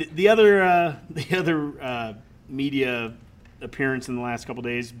 The other media appearance in the last couple of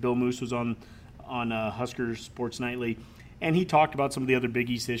days, Bill Moose was on Husker Sports Nightly, and he talked about some of the other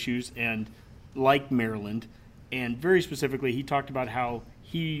Big East issues, and like Maryland, and very specifically, he talked about how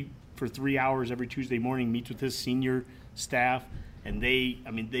he, for 3 hours every Tuesday morning, meets with his senior staff, and they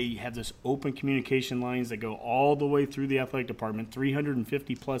have this open communication lines that go all the way through the athletic department,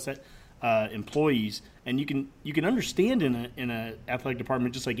 350 plus employees, and you can understand in a athletic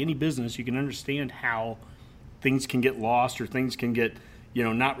department, just like any business, you can understand how things can get lost or things can get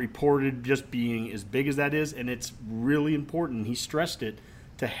not reported, just being as big as that is, and it's really important. He stressed it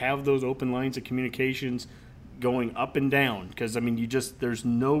to have those open lines of communications going up and down, because there's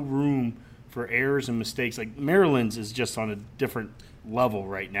no room for errors and mistakes. Like Maryland's is just on a different level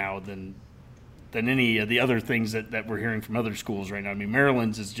right now than any of the other things that we're hearing from other schools right now.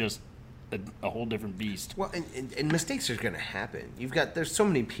 Maryland's is just a whole different beast. Well, and mistakes are going to happen. There's so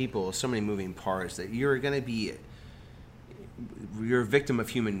many people, so many moving parts that you're a victim of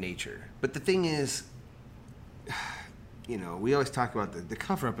human nature. But the thing is, we always talk about the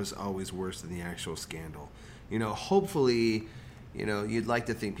cover-up is always worse than the actual scandal. Hopefully, you'd like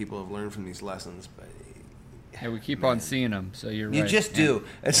to think people have learned from these lessons, but we keep on seeing them. So you're right. You just do.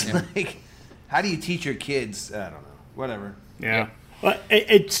 It's like, how do you teach your kids? I don't know. Whatever. Yeah. Well,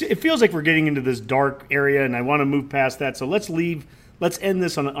 it feels like we're getting into this dark area, and I want to move past that. So let's end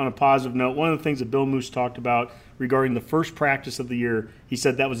this on a positive note. One of the things that Bill Moose talked about regarding the first practice of the year, he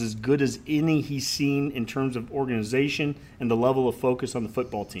said that was as good as any he's seen in terms of organization and the level of focus on the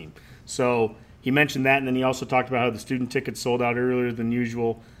football team. So he mentioned that, and then he also talked about how the student tickets sold out earlier than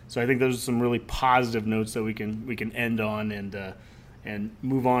usual. So I think those are some really positive notes that we can end on and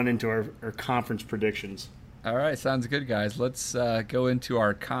move on into our conference predictions. All right, sounds good, guys. Let's go into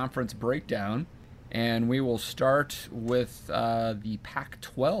our conference breakdown, and we will start with the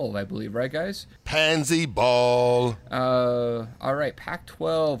Pac-12, I believe, right, guys? Pansy ball. All right,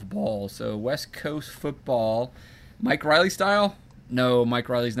 Pac-12 ball. So West Coast football, Mike Riley style. No, Mike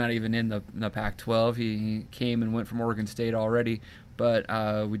Riley's not even in the Pac-12. He came and went from Oregon State already. But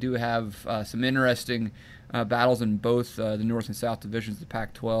we do have some interesting battles in both the North and South divisions of the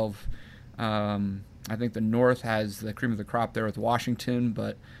Pac-12. I think the North has the cream of the crop there with Washington,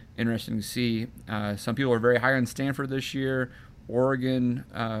 but interesting to see. Some people are very high on Stanford this year, Oregon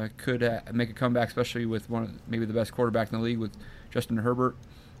could make a comeback, especially with maybe the best quarterback in the league with Justin Herbert.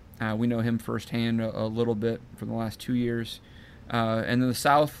 We know him firsthand a little bit from the last 2 years. And then the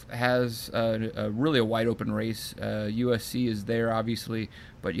South has really a wide open race. USC is there, obviously,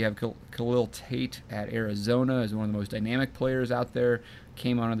 but you have Khalil Tate at Arizona as one of the most dynamic players out there.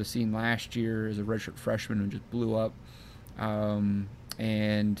 Came onto the scene last year as a redshirt freshman and just blew up.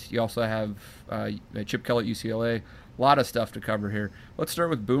 And you also have Chip Kelly at UCLA. A lot of stuff to cover here. Let's start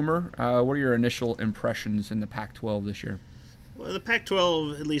with Boomer. What are your initial impressions in the Pac-12 this year? Well, the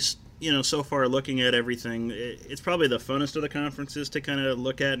Pac-12, at least, so far looking at everything, it's probably the funnest of the conferences to kind of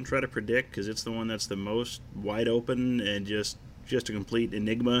look at and try to predict, because it's the one that's the most wide open and just a complete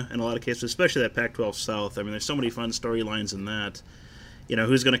enigma in a lot of cases, especially that Pac-12 South. I mean, there's so many fun storylines in that.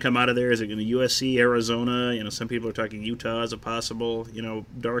 Who's going to come out of there? Is it going to be USC, Arizona? Some people are talking Utah as a possible,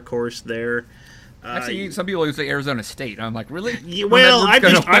 dark horse there. Actually, some people would say Arizona State. I'm like, really? Yeah, well,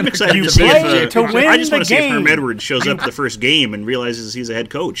 I'm excited to see if I just want to see if Herm Edwards shows up the first game and realizes he's a head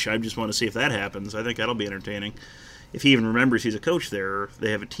coach. I just want to see if that happens. I think that'll be entertaining. If he even remembers he's a coach there, or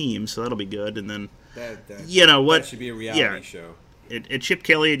they have a team, so that'll be good. And then, that should be a reality show. At Chip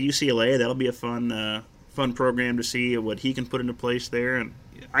Kelly at UCLA, that'll be a fun program to see what he can put into place there. And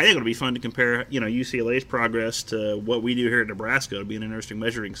I think it'll be fun to compare, UCLA's progress to what we do here at Nebraska. It'll be an interesting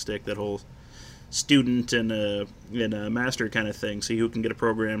measuring stick, that whole student and a master kind of thing. See who can get a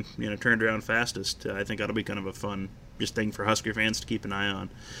program turned around fastest. I think that'll be kind of a fun just thing for Husker fans to keep an eye on.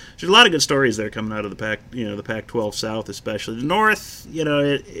 There's a lot of good stories there coming out of the Pac-12 South, especially the North.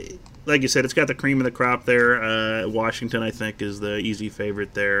 Like you said, it's got the cream of the crop there. Washington, I think, is the easy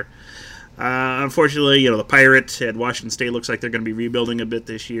favorite there. Unfortunately, the Pirates at Washington State looks like they're going to be rebuilding a bit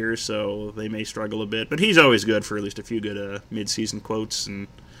this year, so they may struggle a bit. But he's always good for at least a few good mid-season quotes and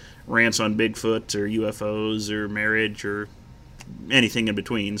rants on Bigfoot or UFOs or marriage or anything in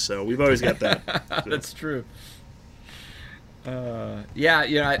between. So we've always got that. That's true.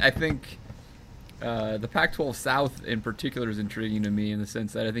 I think the Pac-12 South in particular is intriguing to me in the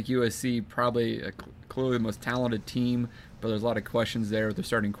sense that I think USC probably clearly the most talented team, but there's a lot of questions there with their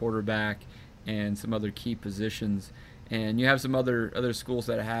starting quarterback and some other key positions. And you have some other schools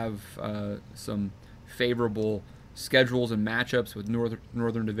that have some favorable schedules and matchups with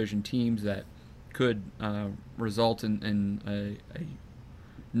Northern Division teams that could result in a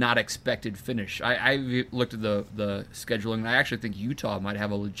not expected finish. I looked at the scheduling, and I actually think Utah might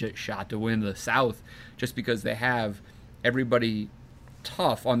have a legit shot to win the South just because they have everybody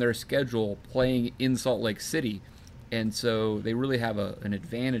tough on their schedule playing in Salt Lake City, and so they really have an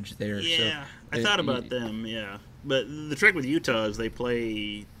advantage there. Yeah, so I thought about them, yeah. But the trick with Utah is they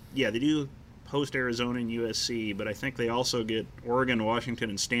do host Arizona and USC, but I think they also get Oregon, Washington,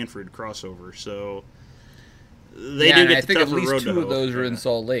 and Stanford crossover. So they do get I think at least road two of those are in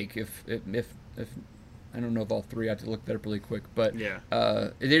Salt Lake. If I don't know if all three, I have to look that up really quick, but they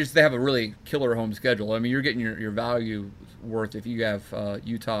have a really killer home schedule. I mean, you're getting your value worth if you have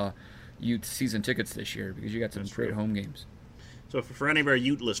Utah Ute season tickets this year because you got some great home games. So for any of our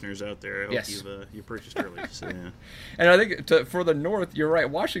Ute listeners out there, I hope you purchased early. So, yeah. And I think for the North, you're right.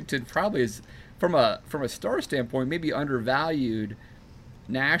 Washington probably is from a star standpoint maybe undervalued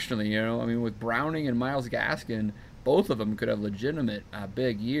nationally. I mean, with Browning and Myles Gaskin, both of them could have legitimate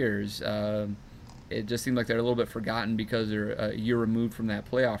big years. It just seemed like they're a little bit forgotten because they're a year removed from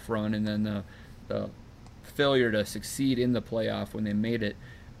that playoff run, and then the failure to succeed in the playoff when they made it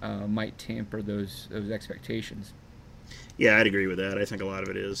might tamper those expectations. Yeah, I'd agree with that. I think a lot of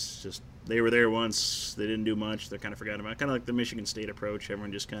it is just they were there once, they didn't do much, they're kind of forgotten about it. Kind of like the Michigan State approach.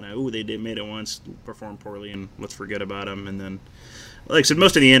 Everyone just kind of, they made it once, performed poorly, and let's forget about them. And then, like I said,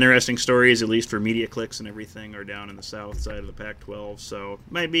 most of the interesting stories, at least for media clicks and everything, are down in the south side of the Pac-12. So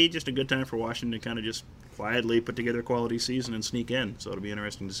it might be just a good time for Washington to kind of just quietly put together a quality season and sneak in. So it'll be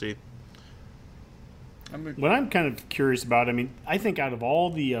interesting to see. What I'm kind of curious about, I think out of all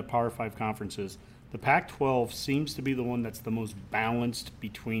the Power 5 conferences, the Pac-12 seems to be the one that's the most balanced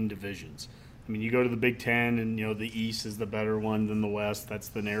between divisions. You go to the Big Ten, and the East is the better one than the West. That's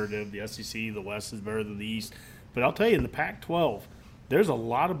the narrative. The SEC, the West is better than the East. But I'll tell you, in the Pac-12, there's a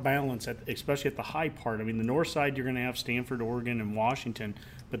lot of balance, especially at the high part. The north side, you're going to have Stanford, Oregon, and Washington.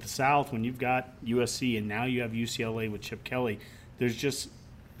 But the south, when you've got USC and now you have UCLA with Chip Kelly, there's just,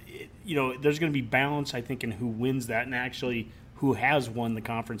 there's going to be balance, I think, in who wins that, and actually who has won the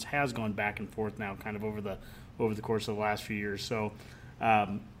conference has gone back and forth now kind of over the course of the last few years. So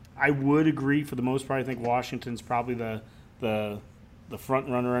I would agree for the most part. I think Washington's probably the front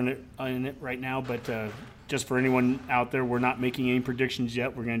runner in it right now. But just for anyone out there, we're not making any predictions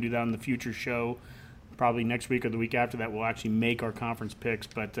yet. We're going to do that on the future show, probably next week or the week after that we'll actually make our conference picks.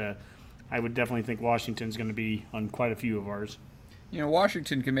 But I would definitely think Washington's going to be on quite a few of ours.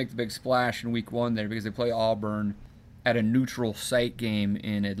 Washington can make the big splash in week 1 there because they play Auburn at a neutral site game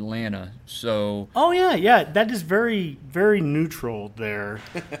in Atlanta. So that is very, very neutral there.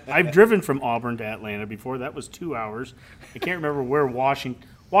 I've driven from Auburn to Atlanta before. That was 2 hours. I can't remember where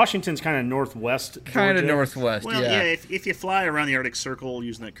Washington's kind of northwest. Kind of northwest. Well, yeah. If you fly around the Arctic Circle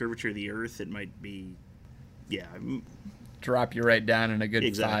using that curvature of the Earth, it might be, drop you right down in a good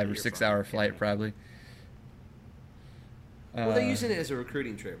Exactly, 5 or you're 6 fine. hour flight, probably. Well, they're using it as a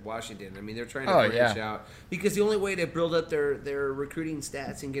recruiting trip, Washington. I mean, they're trying to branch out because the only way to build up their recruiting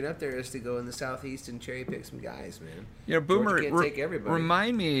stats and get up there is to go in the Southeast and cherry pick some guys, man. Boomer, Georgia can't take everybody.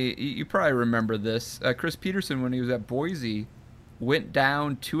 remind me, you probably remember this. Chris Peterson, when he was at Boise, went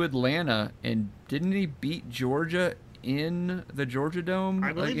down to Atlanta, and didn't he beat Georgia in the Georgia Dome?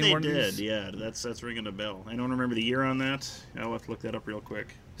 I believe they did. Yeah, that's ringing a bell. I don't remember the year on that. I'll have to look that up real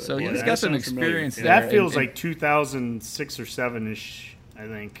quick. But So yeah, he's that got some sounds familiar. experience there. That feels and like 2006 or 7-ish, I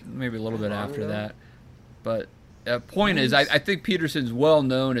think. maybe a little bit after ago? that. But point is, I think Peterson's well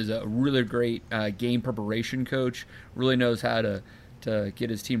known as a really great game preparation coach. Really knows how to get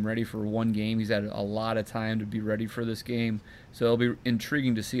his team ready for one game. He's had a lot of time to be ready for this game. So it'll be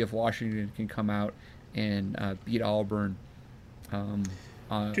intriguing to see if Washington can come out and beat Auburn.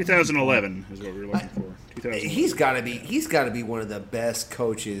 2011 is what we were looking for. 2011. He's got to be one of the best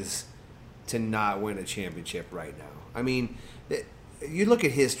coaches to not win a championship right now. I mean, you look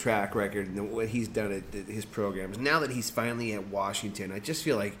at his track record and what he's done at his programs. Now that he's finally at Washington, I just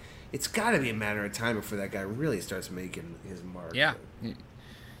feel like it's got to be a matter of time before that guy really starts making his mark. Yeah.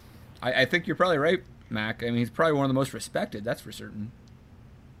 I think you're probably right, Mac. I mean, he's probably one of the most respected, that's for certain.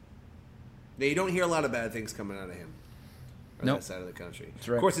 Now, you don't hear a lot of bad things coming out of him on Nope. that side of the country. That's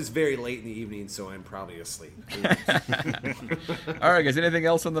right. Of course, it's very late in the evening, so I'm probably asleep. All right, guys, anything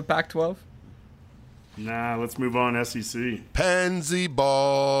else on the Pac-12? Nah, let's move on, SEC. Pansy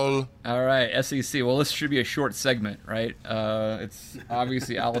ball. All right, SEC. Well, this should be a short segment, right? It's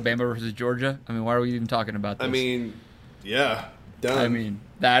obviously Alabama versus Georgia. I mean, why are we even talking about this? I mean, yeah, done. I mean,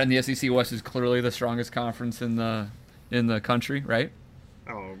 that and the SEC West is clearly the strongest conference in the country, right?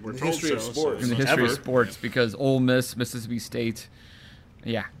 Oh, we're In the told history so. of sports. In the so- history of Ever. sports, because Ole Miss, Mississippi State.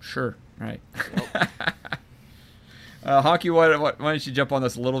 Yeah, sure, right. Hockey, why don't you jump on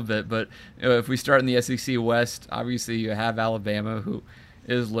this a little bit? But if we start in the SEC West, obviously you have Alabama, who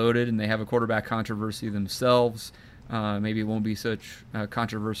is loaded, and they have a quarterback controversy themselves. Maybe it won't be such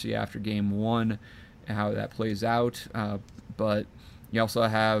controversy after game 1, and how that plays out. But you also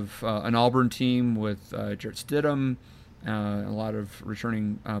have an Auburn team with Jarrett Stidham, a lot of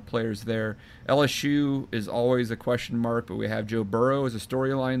returning players there. LSU is always a question mark, but we have Joe Burrow as a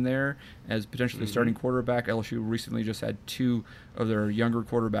storyline there as potentially starting quarterback. LSU recently just had 2 of their younger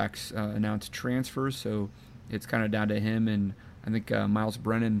quarterbacks announced transfers, so it's kind of down to him and I think Miles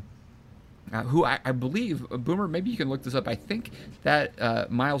Brennan, who I believe, Boomer, maybe you can look this up. I think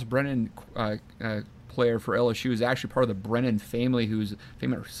that Miles Brennan player for LSU is actually part of the Brennan family, who's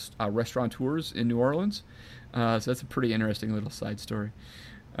famous restaurateurs in New Orleans. So that's a pretty interesting little side story.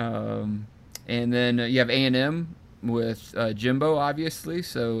 And then you have A&M with Jimbo, obviously.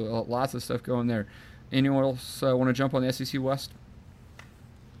 So lots of stuff going there. Anyone else want to jump on the SEC West?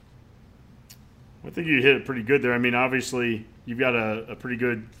 I think you hit it pretty good there. I mean, obviously, you've got a pretty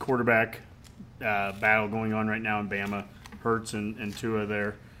good quarterback battle going on right now in Bama. Hurts and Tua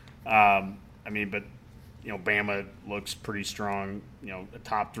there. I mean, but, Bama looks pretty strong. A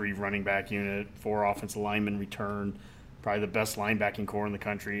top 3 running back unit, 4 offensive linemen return, probably the best linebacking core in the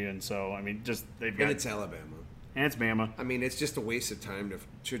country. And so, I mean, just they've got – and it's Alabama. And it's Bama. I mean, it's just a waste of time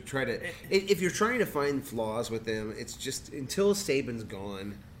to try to – if you're trying to find flaws with them, it's just – until Saban's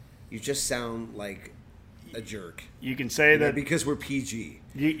gone, you just sound like a jerk. You can say that – because we're PG.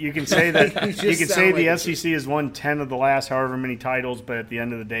 You can say that you can say the like SEC has won 10 of the last however many titles, but at the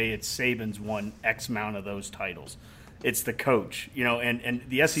end of the day, it's Saban's won X amount of those titles. It's the coach, and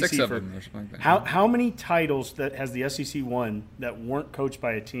the SEC 6 of for them or something like that. how many titles that has the SEC won that weren't coached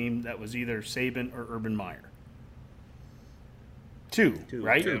by a team that was either Saban or Urban Meyer? 2,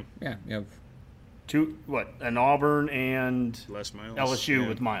 right? 2. Yeah, you have 2. What? An Auburn and Les Miles. LSU Yeah.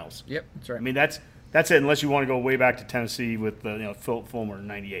 with Miles. Yep, that's right. I mean, that's it, unless you want to go way back to Tennessee with Philip Fulmer in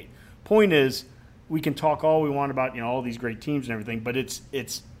 '98. Point is, we can talk all we want about all these great teams and everything, but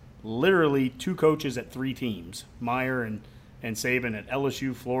it's literally 2 coaches at 3 teams, Meyer and Saban at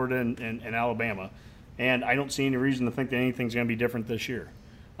LSU, Florida, and Alabama. And I don't see any reason to think that anything's going to be different this year.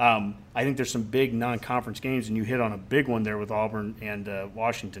 I think there's some big non-conference games, and you hit on a big one there with Auburn and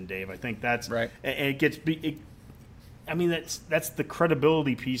Washington, Dave. I think that's right. And that's the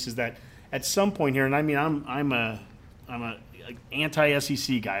credibility piece. Is that at some point here, and I mean, I'm a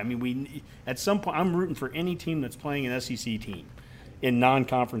anti-SEC guy. I mean, at some point, I'm rooting for any team that's playing an SEC team in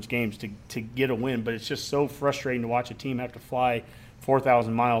non-conference games to get a win. But it's just so frustrating to watch a team have to fly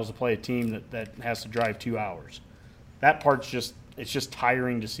 4,000 miles to play a team that has to drive 2 hours. That part's just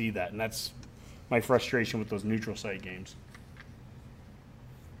tiring to see that, and that's my frustration with those neutral site games.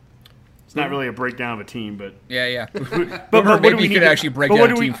 It's not really a breakdown of a team, but yeah. but maybe you could actually break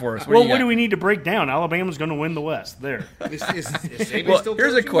down a team for us. What do we need to break down? Alabama's going to win the West. There.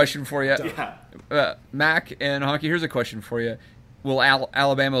 Here's a question for you, Mac and Honky. Here's a question for you: will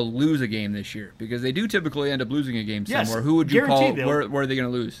Alabama lose a game this year? Because they do typically end up losing a game somewhere. Yes, who would you call? guaranteed Where are they going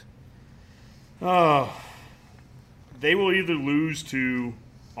to lose? They will either lose to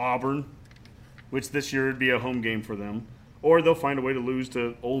Auburn, which this year would be a home game for them, or they'll find a way to lose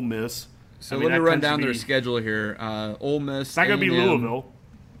to Ole Miss. So let me run down their schedule here. Ole Miss. It's not going to be Louisville.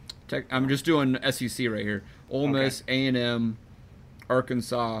 I'm just doing SEC right here. Ole Miss, A&M,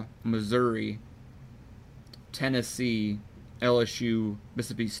 Arkansas, Missouri, Tennessee, LSU,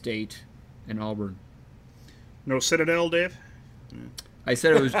 Mississippi State, and Auburn. No Citadel, Dave? I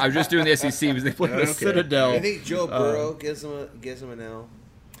said I was just doing the SEC because they play the Citadel. I think Joe Burrow gives them an L.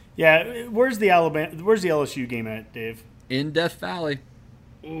 Yeah, where's the LSU game at, Dave? In Death Valley.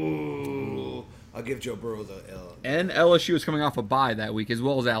 Ooh, I'll give Joe Burrow the L. And LSU is coming off a bye that week, as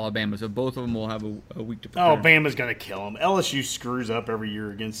well as Alabama, so both of them will have a week to prepare. Oh, Bama's going to kill them. LSU screws up every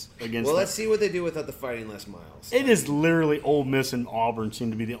year against. Well, let's see what they do without the Fighting Les Miles. It is literally Ole Miss and Auburn seem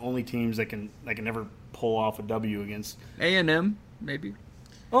to be the only teams that can never pull off a W against. A&M, maybe.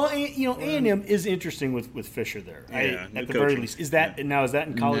 Well, A&M is interesting with Fisher there. Yeah, at the very least. Is that in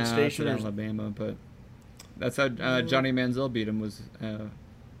College Station? That's in Alabama, but that's how Johnny Manziel beat him was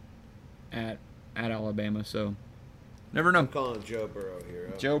at Alabama. So never know. I'm calling Joe Burrow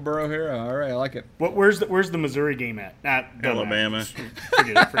hero. Joe Burrow hero. All right, I like it. Where's the Missouri game at? Alabama.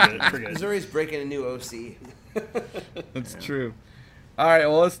 Forget it. Missouri's breaking a new OC. That's true. All right,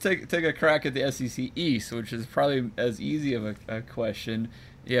 well, let's take a crack at the SEC East, which is probably as easy of a question.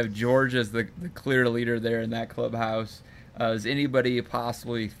 You have Georgia as the clear leader there in that clubhouse. Is anybody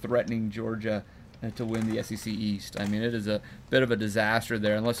possibly threatening Georgia to win the SEC East? I mean, it is a bit of a disaster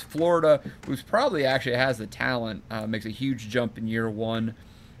there. Unless Florida, who's probably actually has the talent, makes a huge jump in year one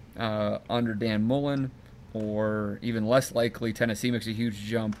under Dan Mullen, or even less likely, Tennessee makes a huge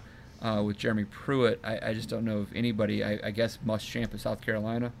jump with Jeremy Pruitt. I just don't know if anybody, I guess Muschamp is South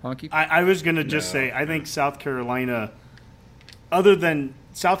Carolina. Honky? I was going to just say, I think South Carolina, other than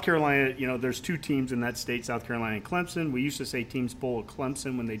South Carolina, there's two teams in that state, South Carolina and Clemson. We used to say teams pull a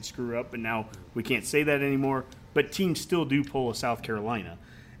Clemson when they'd screw up, but now we can't say that anymore. But teams still do pull a South Carolina.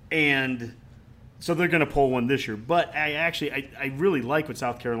 And so they're going to pull one this year. But I really like what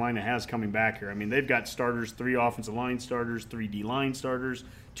South Carolina has coming back here. I mean, they've got starters, 3 offensive line starters, 3 D-line starters,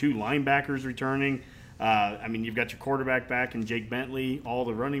 2 linebackers returning. You've got your quarterback back and Jake Bentley. All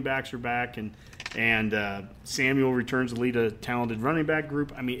the running backs are back, and Samuel returns to lead a talented running back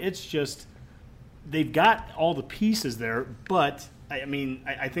group. I mean, it's just they've got all the pieces there. But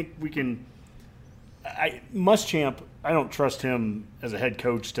I think we can. Muschamp, I don't trust him as a head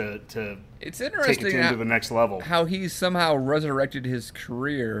coach to it's interesting take a team to the next level. How he's somehow resurrected his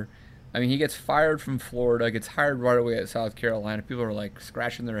career. I mean, he gets fired from Florida, gets hired right away at South Carolina. People are like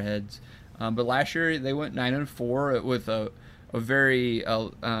scratching their heads. But last year they went 9-4 with a very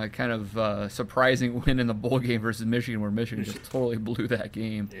kind of surprising win in the bowl game versus Michigan, where Michigan just totally blew that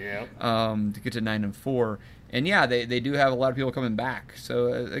game. Yeah. To get to 9-4, and yeah, they do have a lot of people coming back, so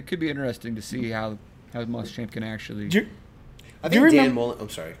it could be interesting to see how Muschamp can actually. I think Dan Mullen. I'm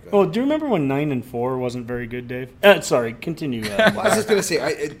sorry. Oh, do you remember when 9-4 wasn't very good, Dave? Sorry, continue. I was just going to say,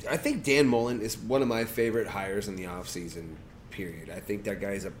 I think Dan Mullen is one of my favorite hires in the offseason, period. I think that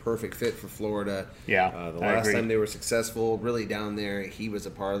guy is a perfect fit for Florida. Yeah, the last time they were successful, really down there, he was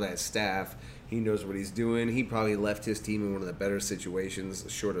a part of that staff. He knows what he's doing. He probably left his team in one of the better situations,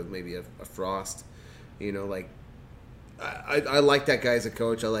 short of maybe a Frost. I like that guy as a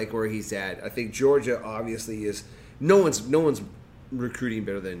coach. I like where he's at. I think Georgia obviously is no one's recruiting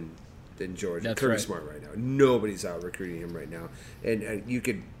better than Georgia. That's Kirby right. Smart right now. Nobody's out recruiting him right now, and you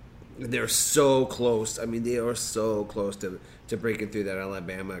could. They're so close. I mean, they are so close to breaking through that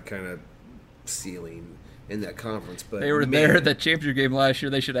Alabama kind of ceiling, in that conference. But They were there at the championship game last year.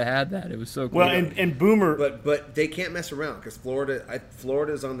 They should have had that. It was so cool. Well, and Boomer, but they can't mess around because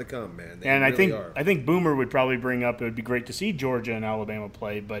Florida's on the come, man. They and really I think Boomer would probably bring up it would be great to see Georgia and Alabama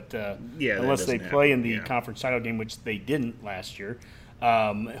play, but unless they play in the conference title game, which they didn't last year.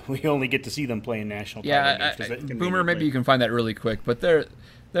 We only get to see them play in national title games. Boomer, maybe you can find that really quick, but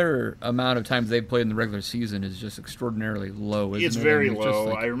their amount of times they've played in the regular season is just extraordinarily low. It's isn't it? very I mean,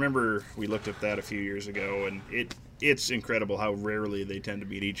 low. I remember we looked at that a few years ago, and it's incredible how rarely they tend to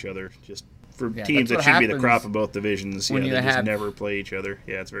beat each other. Just for teams that should be the crop of both divisions, they just never play each other.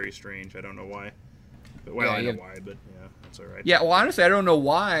 Yeah, it's very strange. I don't know why. I know why, but yeah, that's all right. Yeah, well, honestly, I don't know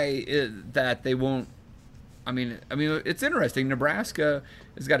why that they won't. I mean, it's interesting. Nebraska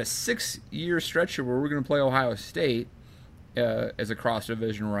has got a 6-year stretch where we're going to play Ohio State as a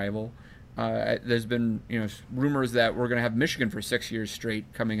cross-division rival. There's been rumors that we're going to have Michigan for 6 years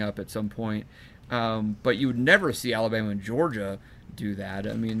straight coming up at some point. But you would never see Alabama and Georgia do that.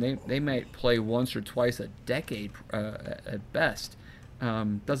 I mean, they might play once or twice a decade at best.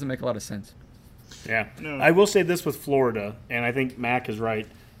 Doesn't make a lot of sense. Yeah. No. I will say this with Florida, and I think Mac is right.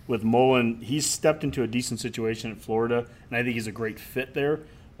 With Mullen, he's stepped into a decent situation at Florida, and I think he's a great fit there.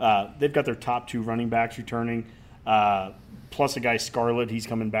 They've got their top 2 running backs returning, plus a guy Scarlett. He's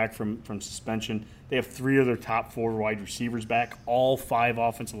coming back from suspension. They have 3 of their top 4 wide receivers back, all 5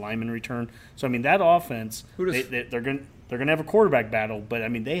 offensive linemen return. So, I mean, that offense, they're going to have a quarterback battle, but, I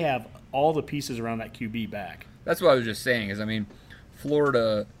mean, they have all the pieces around that QB back. That's what I was just saying is, I mean,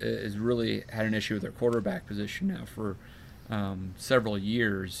 Florida has really had an issue with their quarterback position now for several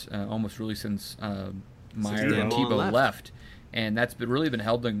years, almost really since Meyer and Tebow left. And that's really been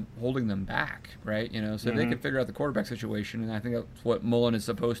holding them back, right? So if they can figure out the quarterback situation, and I think that's what Mullen is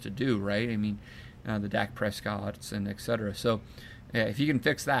supposed to do, right? I mean, the Dak Prescotts and et cetera. So if you can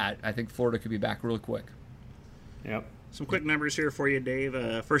fix that, I think Florida could be back real quick. Yep. Some quick numbers here for you, Dave.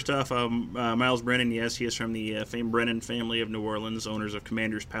 First off, Miles Brennan, yes, he is from the famed Brennan family of New Orleans, owners of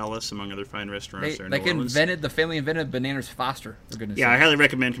Commander's Palace, among other fine restaurants there in New Orleans. The family invented Bananas Foster, for goodness sake. I highly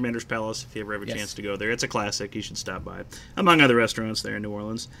recommend Commander's Palace if you ever have a chance to go there. It's a classic. You should stop by, among other restaurants there in New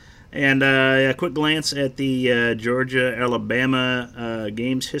Orleans. And a quick glance at the Georgia-Alabama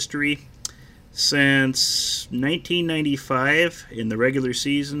games history. Since 1995, in the regular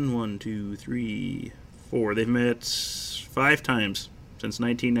season, 1, 2, 3, 4, they've met 5 times since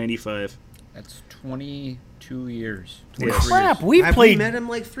 1995. That's 22 years. Crap, we met him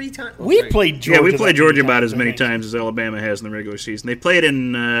like 3 times. We played Georgia. Yeah, we played Georgia about as many times as Alabama has in the regular season. They played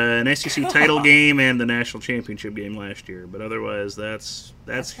in an SEC title game and the national championship game last year, but otherwise, that's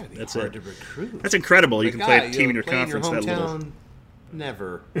hard it. To recruit. That's incredible. You can play a team in your conference that little.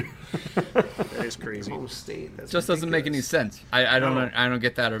 Never. That is crazy. Home state. That's just doesn't make any sense. I don't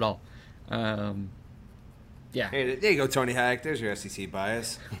get that at all. Yeah. Hey, there you go, Tony Hayek. There's your SEC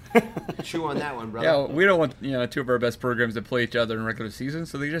bias. Chew on that one, brother. Yeah, we don't want 2 of our best programs to play each other in regular season,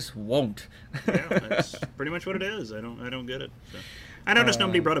 so they just won't. Yeah, that's pretty much what it is. I don't get it. So. I noticed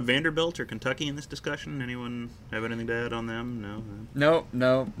nobody brought up Vanderbilt or Kentucky in this discussion. Anyone have anything to add on them? No.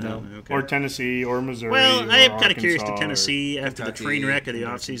 Okay. Or Tennessee or Missouri. Well, I am kind of curious to Arkansas Tennessee after Kentucky, the train wreck of the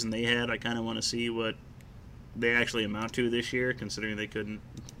offseason they had. I kind of want to see what they actually amount to this year, considering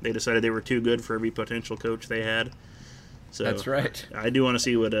they decided they were too good for every potential coach they had. So that's right. I do want to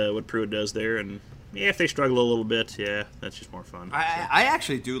see what Pruitt does there, and if they struggle a little bit, that's just more fun. I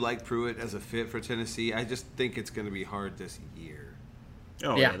actually do like Pruitt as a fit for Tennessee. I just think it's going to be hard this year.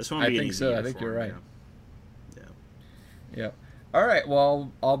 Oh yeah, this won't be an easy year I think for you're him, right. Yeah. All right.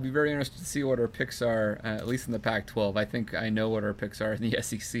 Well, I'll be very interested to see what our picks are, at least in the Pac-12. I think I know what our picks are in the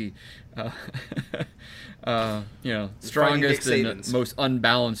SEC. Strongest and most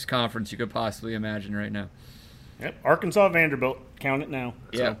unbalanced conference you could possibly imagine right now. Yep. Arkansas, Vanderbilt. Count it now.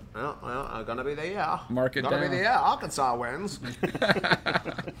 Yeah. Well, gonna be the year. Mark it down. Gonna be the year. Arkansas wins.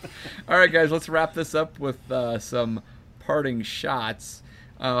 All right, guys. Let's wrap this up with some parting shots.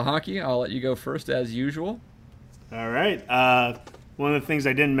 Honky, I'll let you go first as usual. All right. One of the things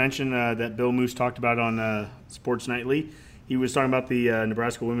I didn't mention that Bill Moose talked about on Sports Nightly, he was talking about the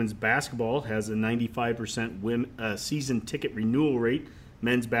Nebraska women's basketball has a 95% season ticket renewal rate.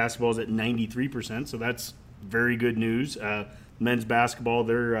 Men's basketball is at 93%, so that's very good news. Men's basketball,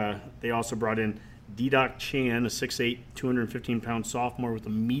 they also brought in Dedoc Chan, a 6'8", 215-pound sophomore with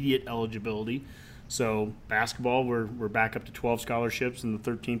immediate eligibility. So basketball, we're back up to 12 scholarships, and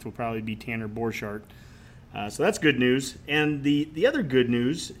the 13th will probably be Tanner Borchardt. So that's good news. And the other good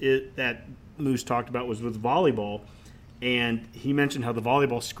news that Moose talked about was with volleyball. And he mentioned how the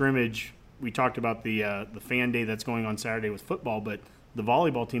volleyball scrimmage, we talked about the fan day that's going on Saturday with football, but the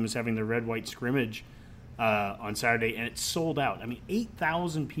volleyball team is having their red-white scrimmage on Saturday, and it's sold out. I mean,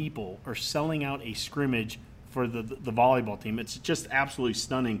 8,000 people are selling out a scrimmage for the volleyball team. It's just absolutely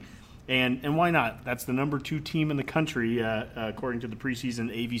stunning. And why not? That's the number 2 team in the country, according to the preseason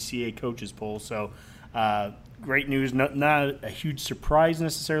AVCA coaches poll. So great news. Not a huge surprise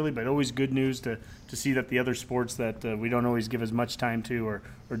necessarily, but always good news to see that the other sports that we don't always give as much time to are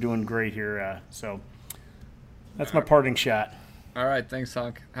doing great here. So that's my parting shot. All right, thanks,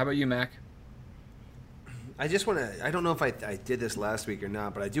 Hunk. How about you, Mac? I just want to. I don't know if I did this last week or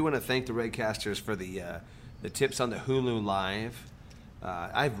not, but I do want to thank the Redcasters for the tips on the Hulu Live.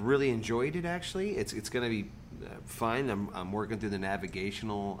 I've really enjoyed it. Actually, it's going to be fun. I'm working through the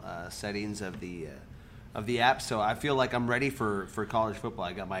navigational settings of the app, so I feel like I'm ready for college football.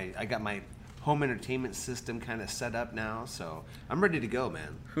 I got my home entertainment system kind of set up now, so I'm ready to go,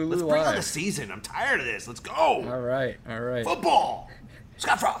 man. Let's bring on the season. I'm tired of this. Let's go. All right. Football.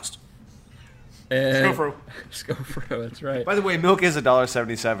 Scott Frost. Scofro, that's right. By the way, milk is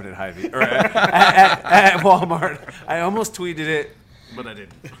 $1.77 at Hy-Vee or at Walmart. I almost tweeted it, but I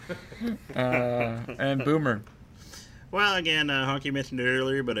didn't. And Boomer. Well, again, Honky mentioned it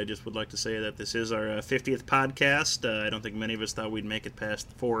earlier, but I just would like to say that this is our 50th podcast. I don't think many of us thought we'd make it past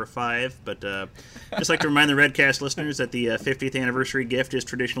 4 or 5, but just like to remind the Redcast listeners that the 50th anniversary gift is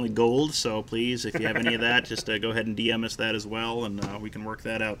traditionally gold, so please, if you have any of that, just go ahead and DM us that as well, and we can work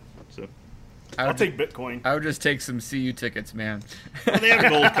that out. So. I'll take Bitcoin. I would just take some CU tickets, man. Well, they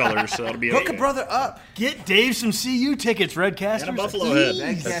have gold colors, so it'll be okay. Hook a brother up. Get Dave some CU tickets, Redcasters. And a Buffalo head.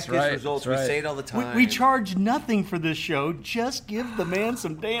 Redcast results. We say it all the time. We charge nothing for this show. Just give the man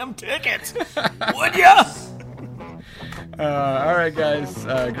some damn tickets. Would ya? All right, guys.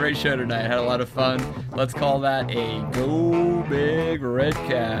 Great show tonight. Had a lot of fun. Let's call that a Go Big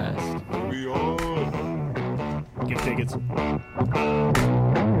Redcast. We are. Give tickets.